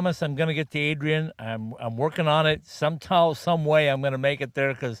 I promise I'm going to get to Adrian. I'm working on it somehow, some way. I'm going to make it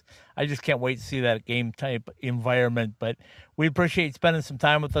there because I just can't wait to see that game type environment. But we appreciate spending some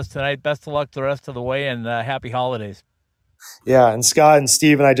time with us tonight. Best of luck the rest of the way, and happy holidays. Yeah, and Scott and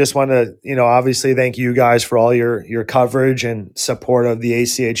Steven, I just want to, obviously thank you guys for all your coverage and support of the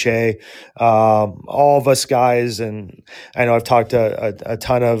ACHA. All of us guys, and I know I've talked to a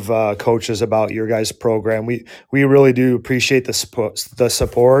ton of coaches about your guys' program. We really do appreciate the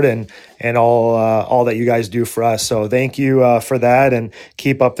support and all that you guys do for us. So thank you for that, and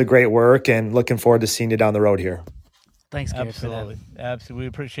keep up the great work, and looking forward to seeing you down the road here. Thanks, Gary. Absolutely. We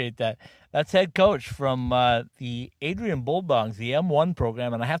appreciate that. That's head coach from the Adrian Bulldogs, the M1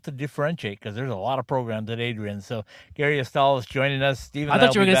 program, and I have to differentiate because there's a lot of programs at Adrian. So Gary Estall is joining us. Steven, I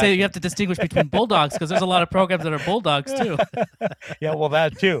thought you were going to say you have to distinguish between Bulldogs because there's a lot of programs that are Bulldogs too. Yeah, well,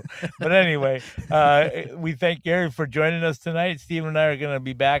 that too. But anyway, we thank Gary for joining us tonight. Steven and I are going to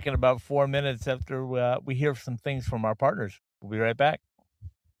be back in about 4 minutes after we hear some things from our partners. We'll be right back.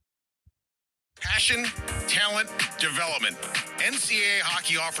 Passion, talent, development. NCAA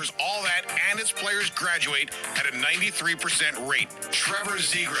hockey offers all that, and its players graduate at a 93% rate. Trevor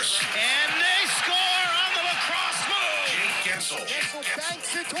Zegras. And they score on the lacrosse move. Jake Gensel. Gensel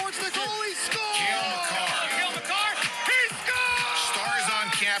banks it towards the goal. He scores. Cale Makar. He scores. Stars on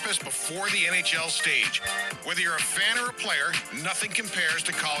campus before the NHL stage. Whether you're a fan or a player, nothing compares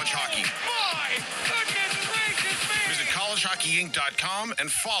to college hockey. My goodness gracious me. Visit collegehockeyinc.com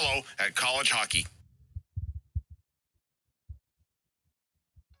and follow at College Hockey.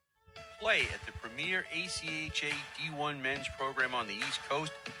 Play at the premier ACHA D1 men's program on the East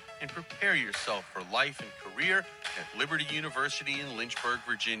Coast and prepare yourself for life and career at Liberty University in Lynchburg,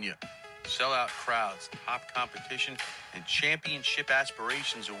 Virginia. Sellout crowds, top competition, and championship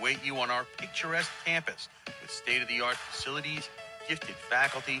aspirations await you on our picturesque campus with state-of-the-art facilities, gifted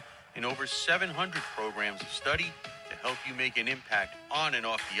faculty, and over 700 programs of study to help you make an impact on and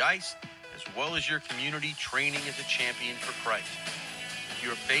off the ice, as well as your community training as a champion for Christ. If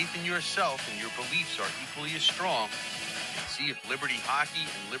your faith in yourself and your beliefs are equally as strong, then see if Liberty Hockey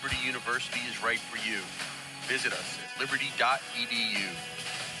and Liberty University is right for you. Visit us at liberty.edu.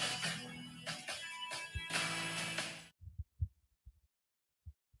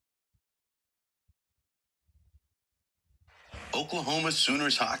 Oklahoma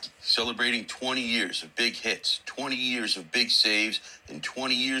Sooners hockey, celebrating 20 years of big hits, 20 years of big saves, and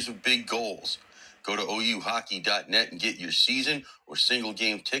 20 years of big goals. Go to ouhockey.net and get your season or single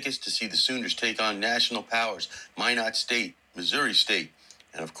game tickets to see the Sooners take on national powers, Minot State, Missouri State,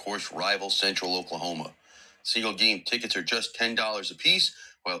 and of course, rival Central Oklahoma. Single game tickets are just $10 a piece,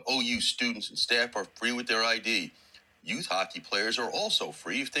 while OU students and staff are free with their ID. Youth hockey players are also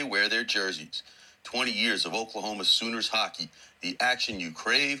free if they wear their jerseys. 20 years of Oklahoma Sooners hockey, the action you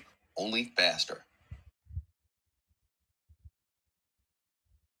crave, only faster.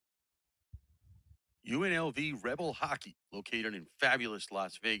 UNLV Rebel Hockey, located in fabulous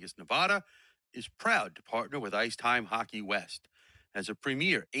Las Vegas, Nevada, is proud to partner with Ice Time Hockey West. As a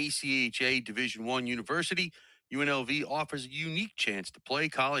premier ACHA Division I university, UNLV offers a unique chance to play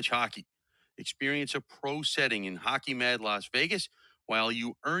college hockey. Experience a pro setting in Hockey Mad Las Vegas while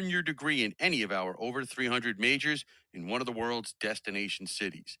you earn your degree in any of our over 300 majors in one of the world's destination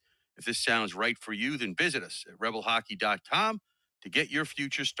cities. If this sounds right for you, then visit us at rebelhockey.com to get your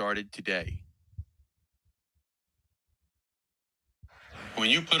future started today. When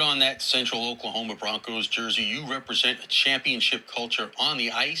you put on that Central Oklahoma Broncos jersey, you represent a championship culture on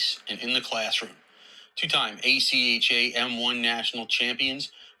the ice and in the classroom. Two-time ACHA M1 national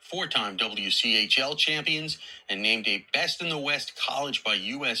champions, four-time WCHL champions, and named a Best in the West college by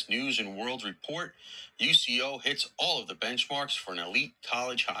U.S. News and World Report, UCO hits all of the benchmarks for an elite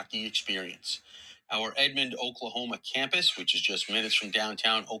college hockey experience. Our Edmond, Oklahoma campus, which is just minutes from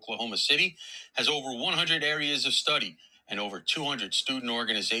downtown Oklahoma City, has over 100 areas of study and over 200 student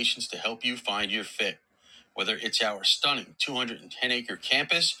organizations to help you find your fit. Whether it's our stunning 210-acre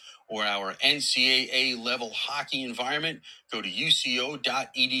campus or our NCAA-level hockey environment, go to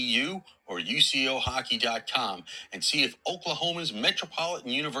uco.edu or ucohockey.com and see if Oklahoma's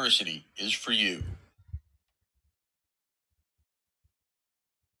Metropolitan University is for you.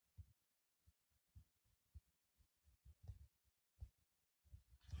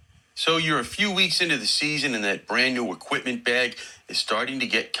 So you're a few weeks into the season and that brand new equipment bag is starting to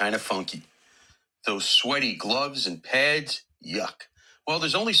get kind of funky. Those sweaty gloves and pads, yuck. Well,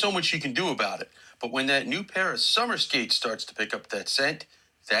 there's only so much you can do about it. But when that new pair of summer skates starts to pick up that scent,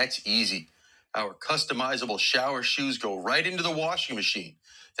 that's easy. Our customizable shower shoes go right into the washing machine,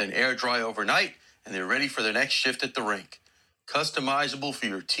 then air dry overnight, and they're ready for their next shift at the rink. Customizable for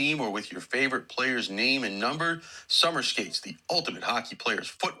your team or with your favorite player's name and number, summer skates, the ultimate hockey player's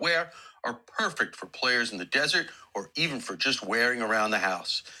footwear, are perfect for players in the desert or even for just wearing around the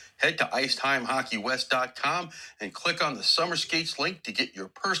house. Head to IceTimeHockeyWest.com and click on the Summer Skates link to get your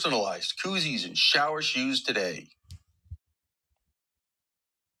personalized koozies and shower shoes today.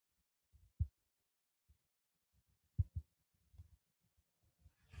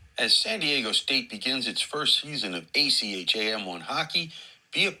 As San Diego State begins its first season of ACHA M1 hockey,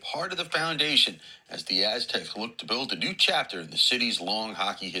 be a part of the foundation as the Aztecs look to build a new chapter in the city's long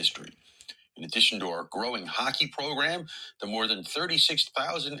hockey history. In addition to our growing hockey program, the more than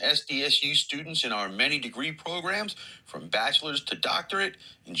 36,000 SDSU students in our many degree programs, from bachelor's to doctorate,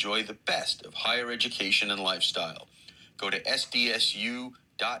 enjoy the best of higher education and lifestyle. Go to sdsu.edu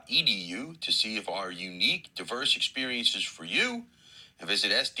to see if our unique, diverse experiences for you, and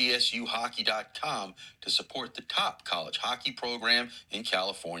visit sdsuhockey.com to support the top college hockey program in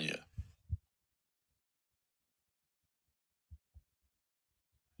California.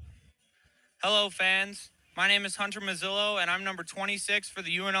 Hello, fans. My name is Hunter Mazzillo, and I'm number 26 for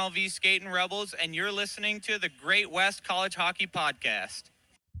the UNLV Skating Rebels, and you're listening to the Great West College Hockey Podcast.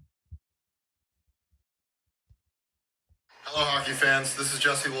 Hello, hockey fans. This is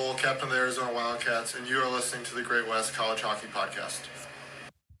Jesse Lowell, captain of the Arizona Wildcats, and you are listening to the Great West College Hockey Podcast.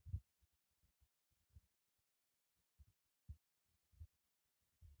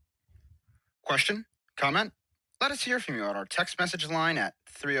 Question? Comment? Let us hear from you on our text message line at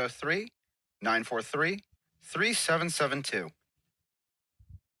 303-943-3772.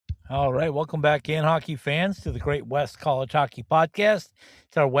 All right, welcome back in, hockey fans, to the Great West College Hockey Podcast.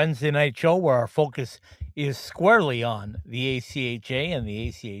 It's our Wednesday night show where our focus is squarely on the ACHA and the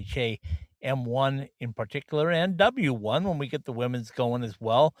ACHA M1 in particular, and W1 when we get the women's going as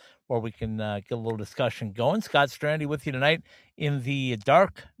well, where we can get a little discussion going. Scott Strandy with you tonight in the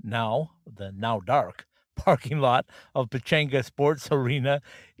dark now dark parking lot of Pechanga Sports Arena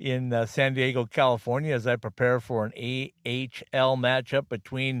in San Diego, California, as I prepare for an AHL matchup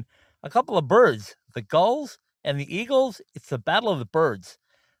between a couple of birds, the Gulls and the Eagles. It's the Battle of the Birds.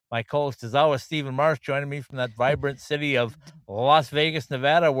 My co-host is always Stephen Marsh, joining me from that vibrant city of Las Vegas,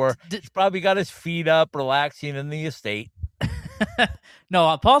 Nevada, where he's probably got his feet up, relaxing in the estate.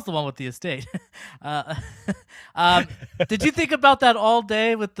 No, Paul's the one with the estate. Did you think about that all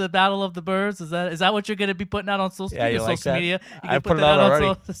day with the Battle of the Birds? Is that what you're going to be putting out on social media? You I put it out already.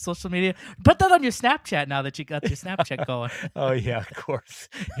 On social media. Put that on your Snapchat now that you got your Snapchat going. Oh yeah, of course.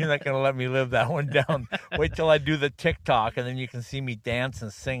 You're not going to let me live that one down. Wait till I do the TikTok, and then you can see me dance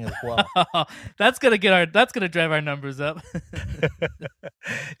and sing as well. That's gonna drive our numbers up.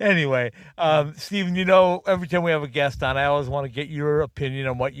 Anyway, Stephen, every time we have a guest on, I always want to get your opinion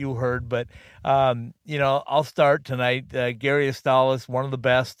on what you heard. But, I'll start tonight. Gary Estalis, one of the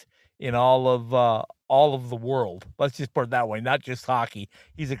best in all of the world. Let's just put it that way, not just hockey.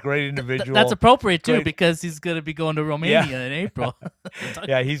 He's a great individual. That's appropriate, too, because he's going to be going to Romania in April.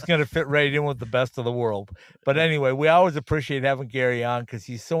 Yeah, he's going to fit right in with the best of the world. But anyway, we always appreciate having Gary on because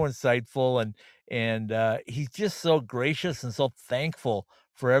he's so insightful and he's just so gracious and so thankful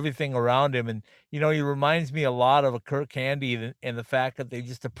for everything around him. And, he reminds me a lot of a Kirk Handy and the fact that they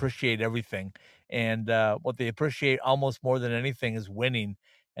just appreciate everything. And what they appreciate almost more than anything is winning.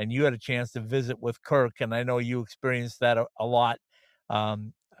 And you had a chance to visit with Kirk, and I know you experienced that a lot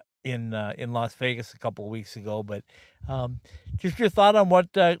in Las Vegas a couple of weeks ago. But just your thought on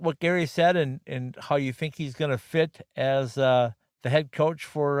what Gary said and how you think he's going to fit as the head coach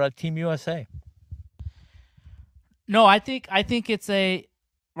for Team USA. No, I think it's a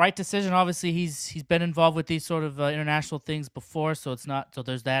right decision. Obviously, he's been involved with these sort of international things before, so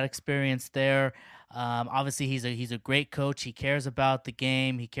there's that experience there. Obviously, he's a great coach. He cares about the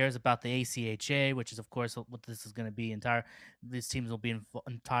game. He cares about the ACHA, which is, of course, what this is going to be. These teams will be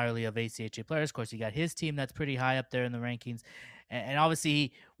entirely of ACHA players. Of course, he got his team that's pretty high up there in the rankings. And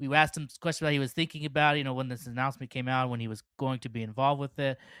obviously, we asked him questions about he was thinking about, when this announcement came out, when he was going to be involved with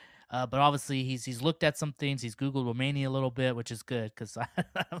it. But obviously, he's looked at some things. He's Googled Romania a little bit, which is good because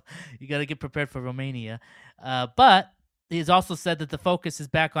you got to get prepared for Romania. But he's also said that the focus is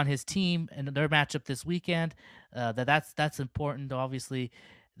back on his team and their matchup this weekend. That's important. Obviously,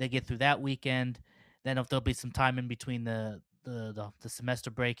 they get through that weekend. Then if there'll be some time in between the semester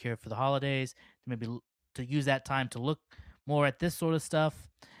break here for the holidays, maybe to use that time to look more at this sort of stuff.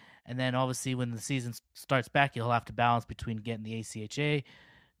 And then obviously when the season starts back, he'll have to balance between getting the ACHA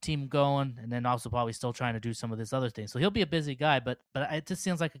team going and then also probably still trying to do some of this other thing. So he'll be a busy guy, but it just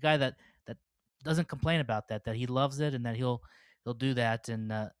seems like a guy that doesn't complain about that he loves it and that he'll do that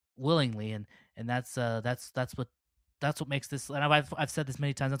and willingly and that's what makes this, and I've said this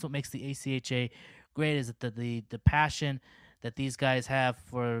many times, that's what makes the ACHA great, is that the passion that these guys have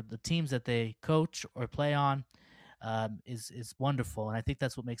for the teams that they coach or play on is wonderful, and I think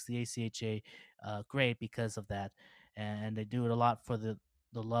that's what makes the ACHA great because of that, and they do it a lot for the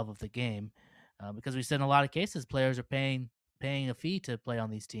love of the game, because we said in a lot of cases players are paying a fee to play on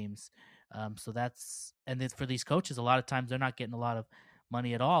these teams, so that's, and then for these coaches a lot of times they're not getting a lot of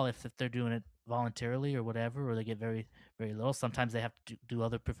money at all if they're doing it voluntarily or whatever, or they get very, very little. Sometimes they have to do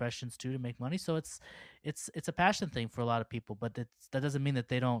other professions too to make money, so it's a passion thing for a lot of people, but that doesn't mean that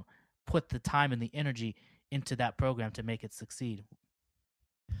they don't put the time and the energy into that program to make it succeed.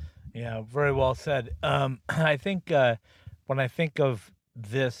 Yeah, very well said. I think when I think of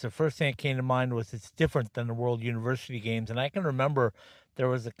this, the first thing that came to mind was it's different than the World University Games. And I can remember there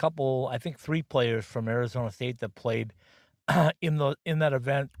was a couple, I think 3 players from Arizona State that played in that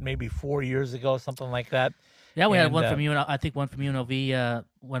event maybe 4 years ago, something like that. Yeah, we had one from UNLV. I think one from UNLV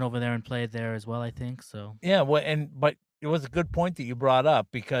went over there and played there as well, I think. So yeah, but it was a good point that you brought up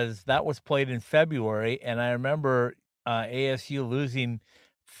because that was played in February, and I remember ASU losing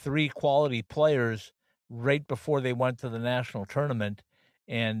 3 quality players right before they went to the national tournament.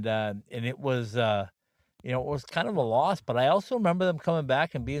 And it was, it was kind of a loss, but I also remember them coming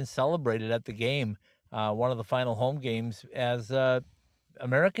back and being celebrated at the game, one of the final home games, as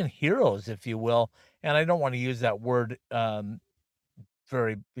American heroes, if you will. And I don't want to use that word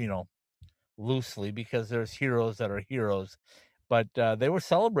very, loosely, because there's heroes that are heroes, but they were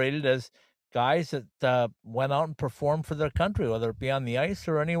celebrated as guys that went out and performed for their country, whether it be on the ice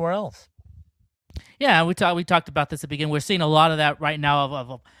or anywhere else. Yeah, we talked about this at the beginning. We're seeing a lot of that right now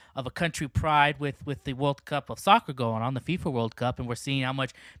of a country pride with the World Cup of soccer going on, the FIFA World Cup, and we're seeing how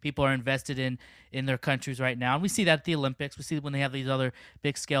much people are invested in their countries right now. And we see that at the Olympics. We see when they have these other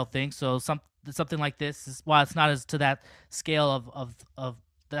big scale things. So something like this is, while it's not as to that scale of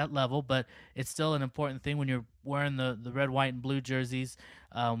that level, but it's still an important thing when you're wearing the red, white, and blue jerseys.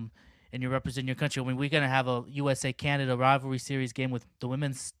 And you're representing your country. I mean, we're going to have a USA-Canada rivalry series game with the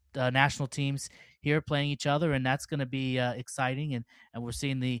women's national teams here playing each other, and that's going to be exciting, and we're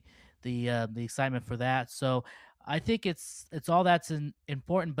seeing the excitement for that. So I think it's all that's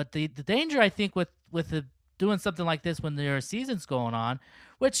important. But the danger, I think, with the doing something like this when there are seasons going on,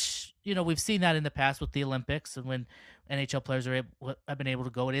 which, we've seen that in the past with the Olympics and when NHL players have been able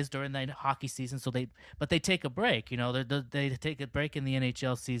to go. It is during the hockey season, but they take a break. They take a break in the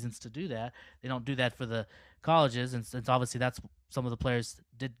NHL seasons to do that. They don't do that for the colleges, and since obviously that's some of the players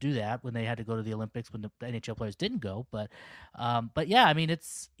did do that when they had to go to the Olympics when the NHL players didn't go. But yeah, I mean,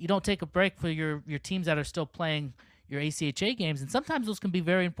 you don't take a break for your teams that are still playing your ACHA games, and sometimes those can be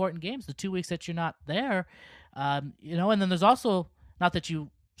very important games. The 2 weeks that you're not there, and then there's also, not that you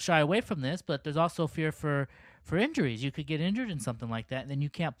shy away from this, but there's also fear for injuries. You could get injured in something like that, and then you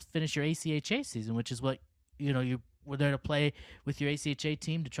can't finish your ACHA season, which is what you were there to play with your ACHA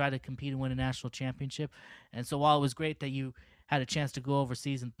team to try to compete and win a national championship. And so while it was great that you had a chance to go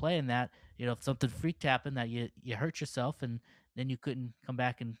overseas and play in that, if something freaked happened that you hurt yourself and then you couldn't come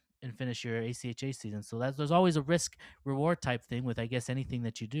back and finish your ACHA season. So there's always a risk reward type thing with, I guess, anything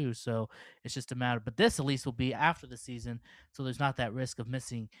that you do. So it's just a matter. But this at least will be after the season, so there's not that risk of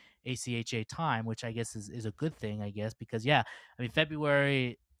missing ACHA time, which I guess is a good thing, I guess, because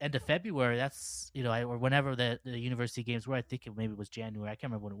end of February, that's or whenever the university games were. I think maybe it was January. I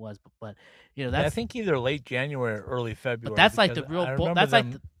can't remember when it was, but that's, I think either late January or early February. But that's like the real.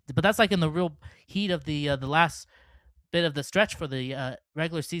 But that's like in the real heat of the last bit of the stretch for the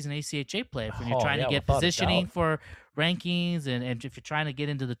regular season ACHA play, when you're trying to get positioning for rankings and if you're trying to get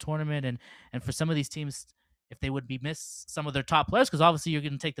into the tournament and for some of these teams, if they would be miss some of their top players, because obviously you're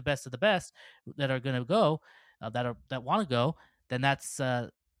going to take the best of the best that are going to go, that want to go, then that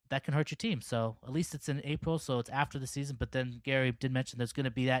can hurt your team. So at least it's in April, so it's after the season. But then Gary did mention there's going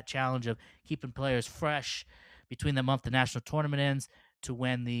to be that challenge of keeping players fresh between the month the national tournament ends to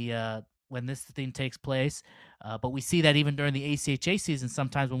when this thing takes place. But we see that even during the ACHA season,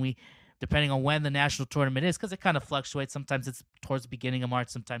 sometimes depending on when the national tournament is, because it kind of fluctuates. Sometimes it's towards the beginning of March.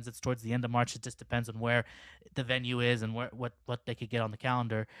 Sometimes it's towards the end of March. It just depends on where the venue is and what they could get on the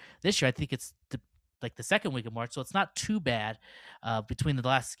calendar. This year, I think it's the second week of March, so it's not too bad between the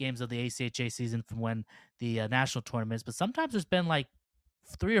last games of the ACHA season from when the national tournament is. But sometimes there's been like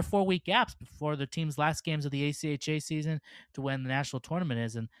 3 or 4 week gaps before the team's last games of the ACHA season to when the national tournament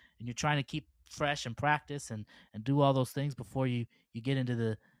is, and you're trying to keep fresh and practice and do all those things before you get into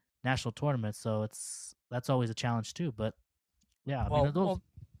the national tournament. So that's always a challenge too. But yeah, well,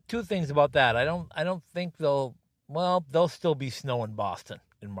 two things about that. I don't think they'll still be snow in Boston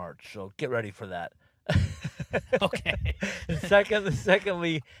in March, so get ready for that. Okay.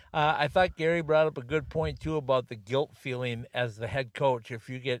 Secondly, I thought Gary brought up a good point too about the guilt feeling as the head coach. If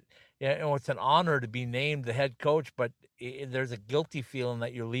you get, it's an honor to be named the head coach, but there's a guilty feeling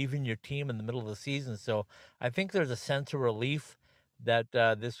that you're leaving your team in the middle of the season. So I think there's a sense of relief that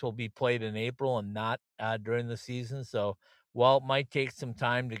this will be played in April and not during the season. So while it might take some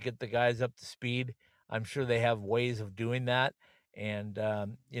time to get the guys up to speed, I'm sure they have ways of doing that. And,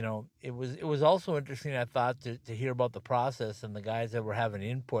 it was also interesting, I thought, to hear about the process and the guys that were having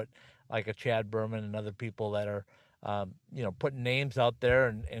input, like a Chad Berman and other people that are, putting names out there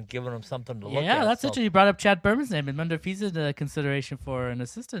and giving them something to look at. Yeah, that's interesting. You brought up Chad Berman's name. I wonder if he's in consideration for an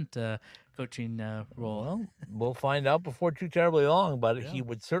assistant coaching role. Well, we'll find out before too terribly long, but he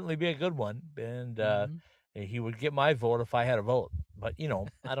would certainly be a good one. And he would get my vote if I had a vote. But,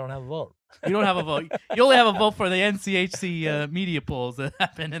 I don't have a vote. You don't have a vote. You only have a vote for the NCHC media polls that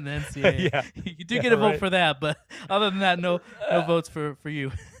happen in the NCAA. Yeah. You do get a vote for that, but other than that, no votes for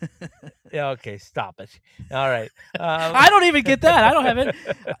you. Yeah, okay, stop it. All right. I don't even get that. I don't have it.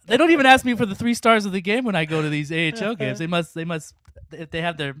 They don't even ask me for the 3 stars of the game when I go to these AHL games. They must. If they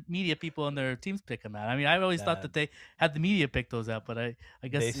have their media people on their teams pick them out. I mean, I always thought that they had the media pick those out, but I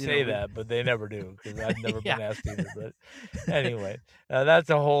guess they say that, but they never do, because I've never been asked either. But anyway, that's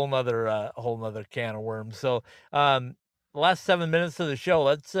a whole nother can of worms. So the last 7 minutes of the show,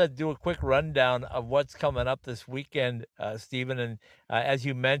 let's do a quick rundown of what's coming up this weekend, Stephen. And as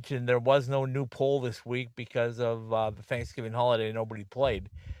you mentioned, there was no new poll this week because of the Thanksgiving holiday. Nobody played,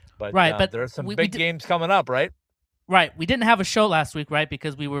 but but there are some big games coming up, right? Right. We didn't have a show last week, right?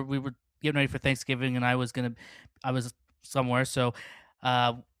 Because we were getting ready for Thanksgiving, and I was somewhere, so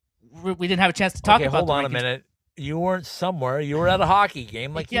we didn't have a chance to talk about. Hold on a minute. You weren't somewhere. You were at a hockey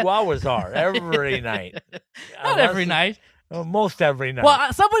game, like you always are, every night. Not every night. Most every night.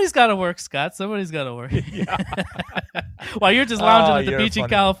 Well, somebody's got to work, Scott. Somebody's got to work. While you're just lounging at the beach in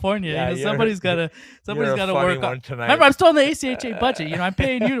California, yeah, somebody's got to work. Remember, I'm still on the ACHA budget. I'm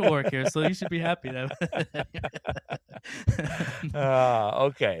paying you to work here, so you should be happy.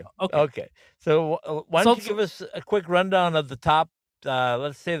 Okay. So why don't you give us a quick rundown of the top?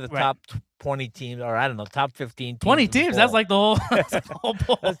 Let's say the top 20 teams, or I don't know, top 15 teams. 20 teams? That's like the whole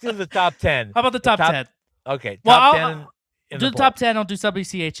poll. Let's do the top 10. How about the top 10? Okay, Well, top I'll- 10 in do the the top poll. 10. I'll do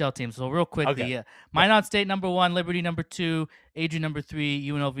WCHL teams. So real quickly, Okay. Minot State number 1, Liberty number 2, Adrian number 3,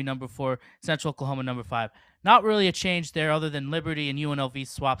 UNLV number 4, Central Oklahoma number 5. Not really a change there, other than Liberty and UNLV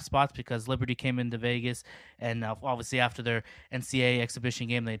swapped spots because Liberty came into Vegas, and obviously after their NCAA exhibition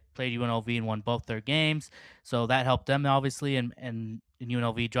game, they played UNLV and won both their games, so that helped them obviously. And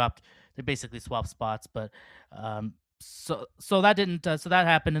UNLV dropped. They basically swapped spots, but. So that didn't. So that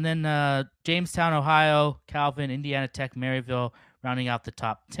happened, and then Jamestown, Ohio, Calvin, Indiana Tech, Maryville, rounding out the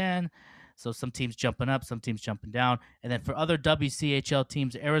top 10. So some teams jumping up, some teams jumping down, and then for other WCHL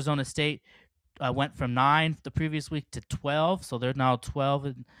teams, Arizona State went from 9 the previous week to 12, so they're now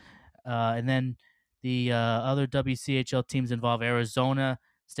 12, and then the other WCHL teams involve Arizona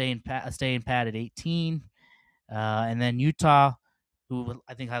staying pat at 18, and then Utah, who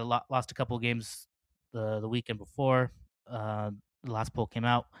I think had lost a couple of games the weekend before the last poll came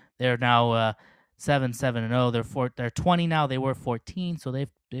out. They're now 7-7-0. They're 20 now. They were 14, so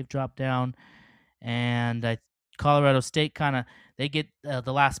they've dropped down. And Colorado State they get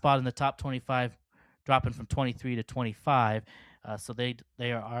the last spot in the top 25, dropping from 23 to 25. So they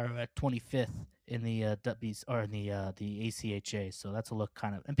are at 25th in the W's or in the ACHA. So that's a look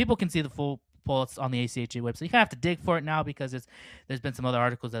and people can see the full poll. It's on the ACHA website. You kind of have to dig for it now because there's been some other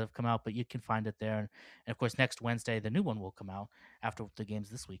articles that have come out, but you can find it there. And of course, next Wednesday the new one will come out after the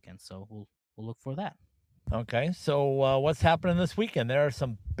games this weekend. So we'll look for that. Okay, so what's happening this weekend? There are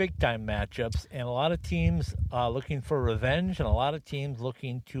some big-time matchups, and a lot of teams looking for revenge, and a lot of teams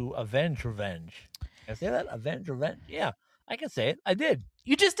looking to avenge revenge. Can I say that? Avenge revenge? Yeah, I can say it. I did.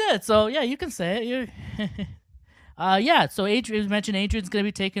 You just did, so yeah, you can say it. Yeah, so Adrian mentioned Adrian's going to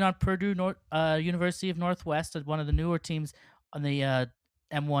be taking on Purdue University of Northwest, one of the newer teams on the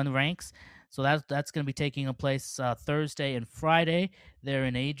M1 ranks. So that's going to be taking place Thursday and Friday there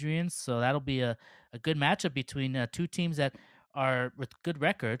in Adrian. So that'll be a good matchup between two teams that are with good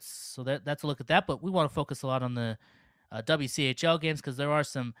records. So that's a look at that. But we want to focus a lot on the WCHL games because there are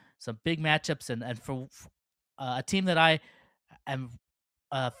some big matchups. And for a team that I am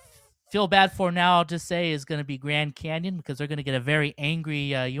feel bad for now, I'll just say, is going to be Grand Canyon because they're going to get a very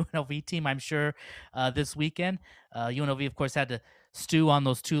angry UNLV team, I'm sure, this weekend. UNLV, of course, had to stew on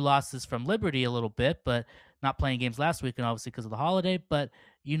those 2 losses from Liberty a little bit, but not playing games last weekend, obviously, because of the holiday. But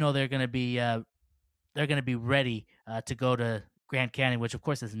they're going to be ready to go to Grand Canyon, which of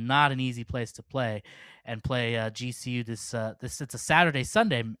course is not an easy place to play, and play GCU. This it's a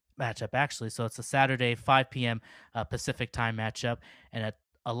Saturday-Sunday matchup actually, so it's a Saturday 5 p.m. Pacific time matchup, and at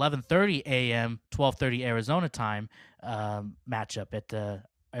 11:30 a.m. 12:30 Arizona time matchup at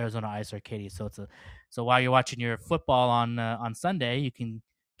Arizona Ice Arcadia. So while you're watching your football on Sunday, you can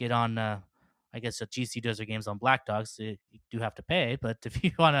get on. I guess GC does their games on Black Dogs. So you do have to pay, but if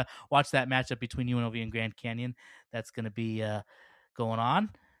you want to watch that matchup between UNLV and Grand Canyon, that's going to be going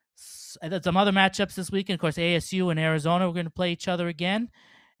on. And then some other matchups this weekend. Of course, ASU and Arizona we're going to play each other again,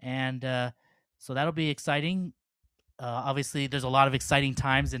 and so that'll be exciting. Obviously, there's a lot of exciting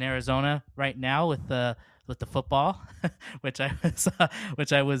times in Arizona right now with the football, which I thought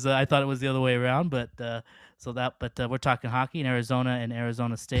it was the other way around, but we're talking hockey in Arizona and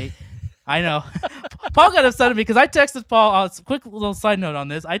Arizona State. I know. Paul got upset at me because I texted Paul. Quick little side note on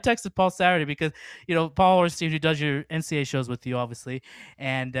this. I texted Paul Saturday because, Paul Ornstein, who does your NCAA shows with you, obviously,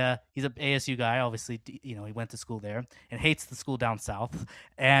 and he's an ASU guy. Obviously, he went to school there and hates the school down south.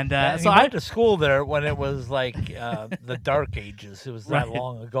 And so I went to school there when it was like the dark ages. It was that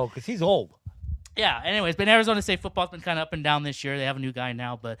long ago because he's old. Yeah, anyways, but Arizona State football's been kind of up and down this year. They have a new guy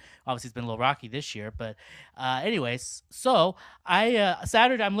now, but obviously it's been a little rocky this year. But anyways, so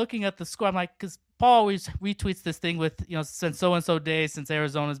Saturday I'm looking at the score. I'm like, because Paul always retweets this thing with, since so-and-so days, since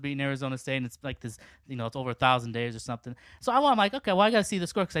Arizona's beating Arizona State, and it's like this, it's over 1,000 days or something. So I'm like, okay, well, I got to see the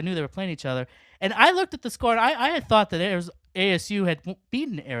score because I knew they were playing each other. And I looked at the score, and I had thought that ASU had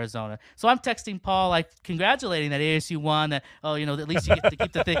beaten Arizona. So I'm texting Paul, like, congratulating that ASU won, that, at least you get to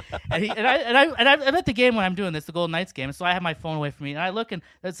keep the thing. I'm at the game when I'm doing this, the Golden Knights game, so I have my phone away from me, and I look, and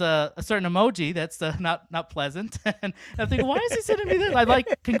there's a certain emoji that's not pleasant. And I'm thinking, why is he sending me this? I like,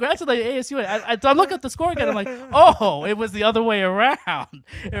 congratulate ASU. So I'm looking at the score again. I'm like, oh, it was the other way around.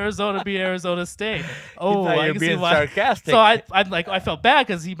 Arizona beat Arizona State. Oh, you're being sarcastic. So I felt bad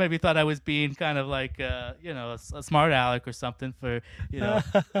because he maybe thought I was being kind of like, a smart aleck or something for,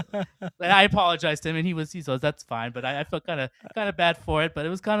 And I apologized to him, and he says that's fine. But I felt kind of bad for it. But it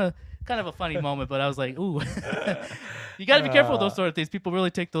was kind of a funny moment. But I was like, ooh, you got to be careful with those sort of things. People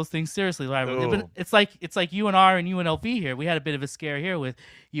really take those things seriously. But it's like UNR and UNLV here. We had a bit of a scare here with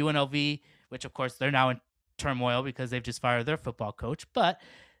UNLV, which of course they're now in turmoil because they've just fired their football coach. But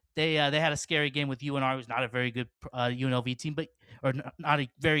they had a scary game with UNR, who's not a very good UNLV team, or not a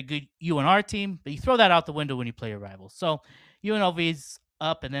very good UNR team. But you throw that out the window when you play your rivals. So UNLV's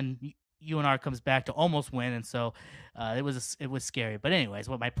up, and then UNR comes back to almost win, and so it was scary. But anyways,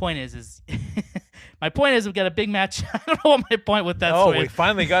 what my point is my point is we've got a big match. I don't know what my point with that. Oh, we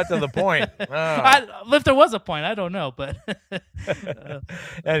finally got to the point. If there was a point, I don't know, but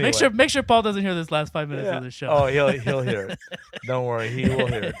anyway. make sure Paul doesn't hear this last 5 minutes of the show. Oh, he'll hear it. Don't worry, he will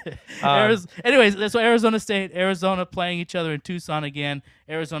hear it. Anyways, so Arizona State, Arizona playing each other in Tucson again.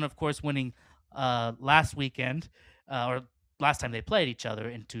 Arizona, of course, winning last weekend or last time they played each other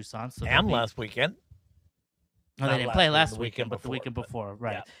in Tucson. So last weekend. No, they didn't play last weekend, but the weekend before,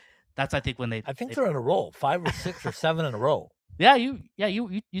 right? Yeah. That's I think when they. I think they're in a row, 5 or 6 or 7 in a row. Yeah, you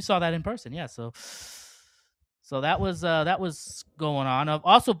saw that in person, yeah. So that was going on.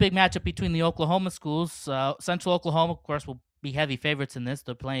 Also, big matchup between the Oklahoma schools. Central Oklahoma, of course, will be heavy favorites in this.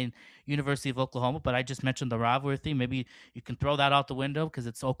 They're playing University of Oklahoma, but I just mentioned the rivalry thing. Maybe you can throw that out the window because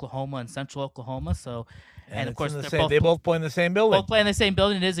it's Oklahoma and Central Oklahoma. So, and of course, they both play in the same building. Both play in the same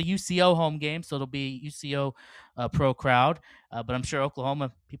building. It is a UCO home game, so it'll be UCO pro crowd. But I'm sure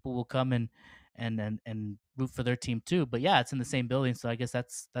Oklahoma people will come and root for their team too. But yeah, it's in the same building, so I guess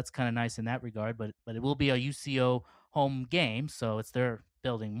that's kind of nice in that regard. But it will be a UCO home game, so it's their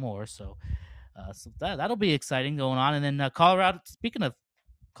building more. So that'll be exciting going on. And then Colorado. Speaking of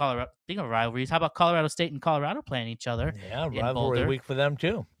rivalries, how about Colorado State and Colorado playing each other? Yeah, rivalry week for them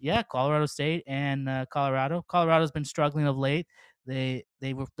too. Yeah, Colorado State and Colorado. Colorado's been struggling of late. They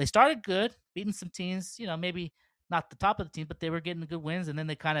started good, beating some teams. Maybe not the top of the team, but they were getting good wins, and then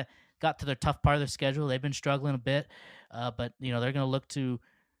they kind of got to their tough part of their schedule. They've been struggling a bit, but they're going to look to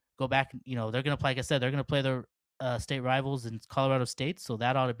go back. They're going to play. Like I said, they're going to play their state rivals in Colorado State, so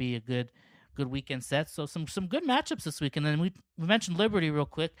that ought to be a good weekend set. So some good matchups this week. And then we mentioned Liberty real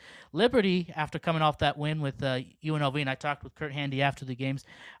quick. Liberty, after coming off that win with UNLV, and I talked with Kurt Handy after the games,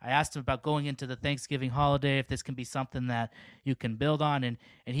 I asked him about going into the Thanksgiving holiday, if this can be something that you can build on, and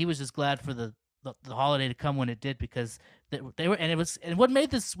he was just glad for the holiday to come when it did, because they were, and what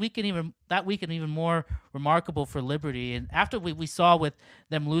made this weekend even more remarkable for Liberty, and after we saw with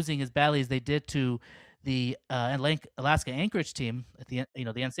them losing as badly as they did to the Alaska Anchorage team at the the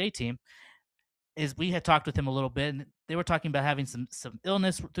NCAA team, is we had talked with him a little bit, and they were talking about having some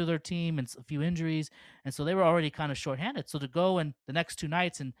illness through their team and a few injuries, and so they were already kind of shorthanded. So to go in the next 2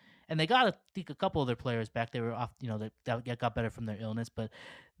 nights, and they got, I think, a couple of their players back. They were off, that got better from their illness, but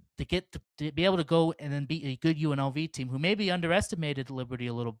to be able to go and then beat a good UNLV team who maybe underestimated Liberty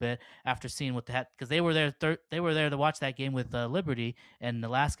a little bit after seeing what because they were there to watch that game with Liberty and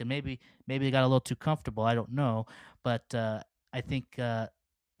Alaska. Maybe they got a little too comfortable. I don't know, but I think.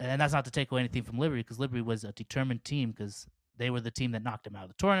 And that's not to take away anything from Liberty, because Liberty was a determined team, because they were the team that knocked them out of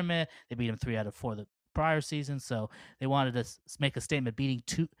the tournament. They beat them 3 out of 4 the prior season. So they wanted to make a statement beating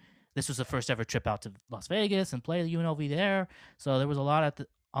 2. This was the first ever trip out to Las Vegas and play the UNLV there. So there was a lot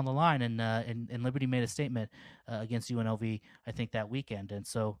on the line, and Liberty made a statement against UNLV, I think, that weekend. And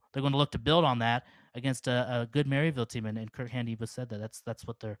so they're going to look to build on that against a good Maryville team. And Kurt Handy said that's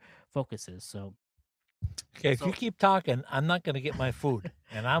what their focus is. So. Okay, if you keep talking, I'm not going to get my food,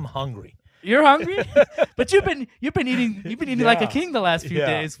 and I'm hungry. You're hungry, but you've been eating like a king the last few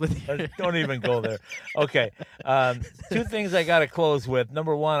days. Don't even go there. Okay, 2 things I got to close with.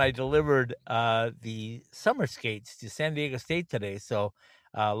 Number 1, I delivered the summer skates to San Diego State today, so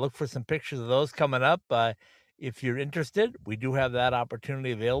look for some pictures of those coming up. If you're interested, we do have that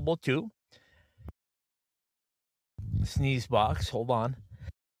opportunity available too. Sneeze box. Hold on.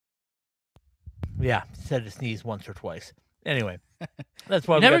 Yeah, said to sneeze once or twice. Anyway, that's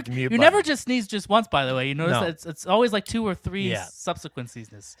why you never just sneeze just once. By the way, you notice that it's always like 2 or 3 subsequent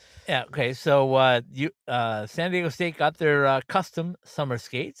sneezes. Yeah. Okay. So San Diego State got their custom summer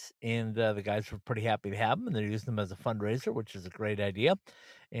skates, and the guys were pretty happy to have them, and they're using them as a fundraiser, which is a great idea.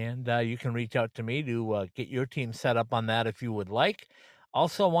 And you can reach out to me to get your team set up on that if you would like.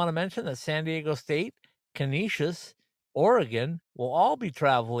 Also, I want to mention that San Diego State, Canisius, Oregon will all be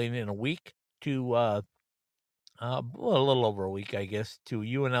traveling in a week to a little over a week, I guess, to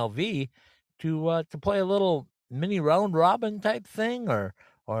UNLV to play a little mini round robin type thing, or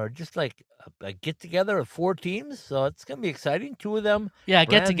just like a get together of 4 teams. So it's gonna be exciting. 2 of them,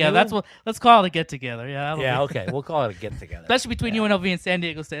 get together. That's what let's call it a get together. Okay, we'll call it a get together. Especially between UNLV and San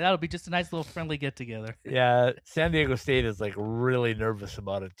Diego State, that'll be just a nice little friendly get together. Yeah, San Diego State is like really nervous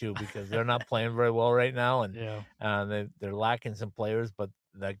about it too, because they're not playing very well right now, and they're lacking some players, but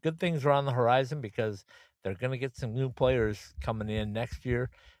the good things are on the horizon, because they're going to get some new players coming in next year,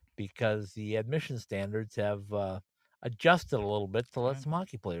 because the admission standards have adjusted a little bit to let some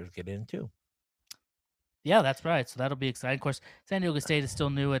hockey players get in too. Yeah, that's right. So that'll be exciting. Of course, San Diego State is still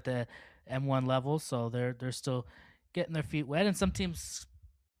new at the M1 level, so they're still getting their feet wet, and some teams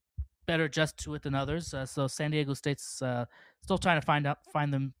better adjust to it than others. So San Diego State's still trying to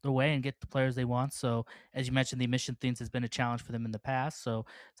find them their way and get the players they want. So as you mentioned, the admission things has been a challenge for them in the past. So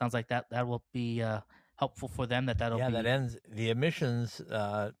it sounds like that will be helpful for them. That'll be that ends the admissions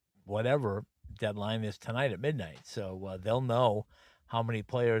whatever deadline is tonight at midnight. So they'll know how many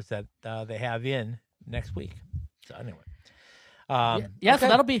players that they have in next week. So anyway, okay. So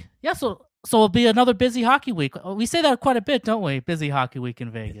that'll be So it'll be another busy hockey week. We say that quite a bit, don't we? Busy hockey week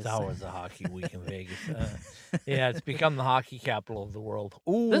in Vegas. It's always a hockey week in Vegas. Yeah, it's become the hockey capital of the world.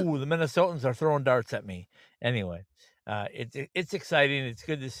 Ooh, the Minnesotans are throwing darts at me. Anyway, it's exciting. It's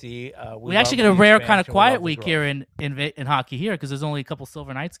good to see. We actually get a rare kind of quiet week here in hockey here because there's only a couple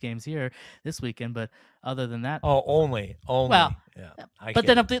Silver Knights games here this weekend. But other than that, only. Well, yeah.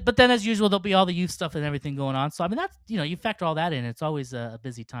 But then as usual, there'll be all the youth stuff and everything going on. So I mean, that's you factor all that in. It's always a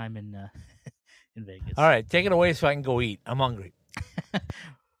busy time in Vegas. All right, take it away so I can go eat. I'm hungry.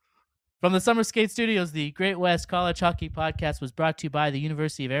 From the Summer Skate Studios, the Great West College Hockey Podcast was brought to you by the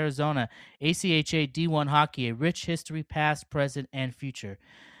University of Arizona, ACHA D1 Hockey, a rich history past, present, and future.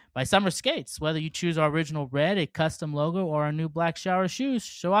 By Summer Skates, whether you choose our original red, a custom logo, or our new black shower shoes,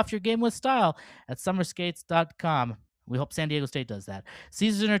 show off your game with style at summerskates.com. We hope San Diego State does that.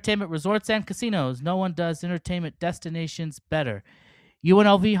 Caesars Entertainment Resorts and Casinos. No one does entertainment destinations better.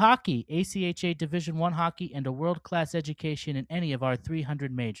 UNLV Hockey, ACHA Division I Hockey, and a world-class education in any of our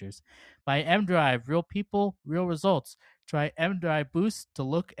 300 majors. By M-Drive, real people, real results. Try M-Drive Boost to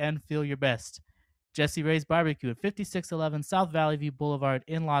look and feel your best. Jesse Ray's Barbecue at 5611 South Valley View Boulevard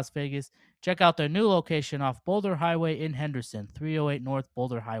in Las Vegas. Check out their new location off Boulder Highway in Henderson, 308 North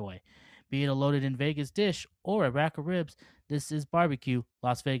Boulder Highway. Be it a loaded in Vegas dish or a rack of ribs, this is barbecue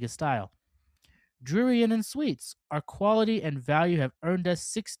Las Vegas style. Drury Inn and Suites. Our quality and value have earned us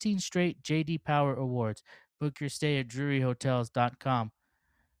 16 straight J.D. Power Awards. Book your stay at druryhotels.com.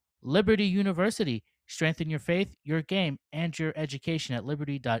 Liberty University. Strengthen your faith, your game, and your education at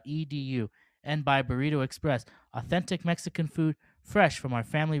liberty.edu. And by Burrito Express. Authentic Mexican food, fresh from our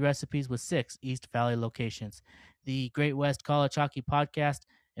family recipes with 6 East Valley locations. The Great West College Hockey Podcast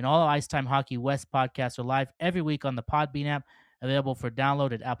and all Ice Time Hockey West podcasts are live every week on the Podbean app, available for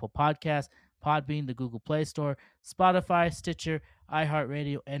download at Apple Podcasts, Podbean, the Google Play Store, Spotify, Stitcher,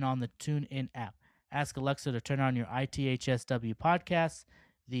 iHeartRadio, and on the TuneIn app. Ask Alexa to turn on your ITHSW podcasts.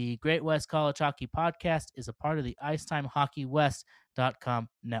 The Great West College Hockey Podcast is a part of the IcetimeHockeyWest.com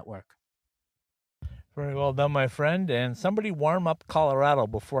network. Very well done, my friend. And somebody warm up Colorado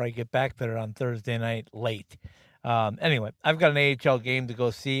before I get back there on Thursday night late. Anyway, I've got an AHL game to go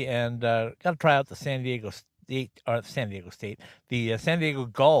see and got to try out the San Diego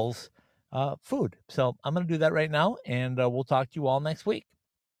Gulls food. So I'm going to do that right now, and we'll talk to you all next week.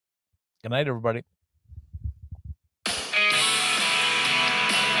 Good night, everybody.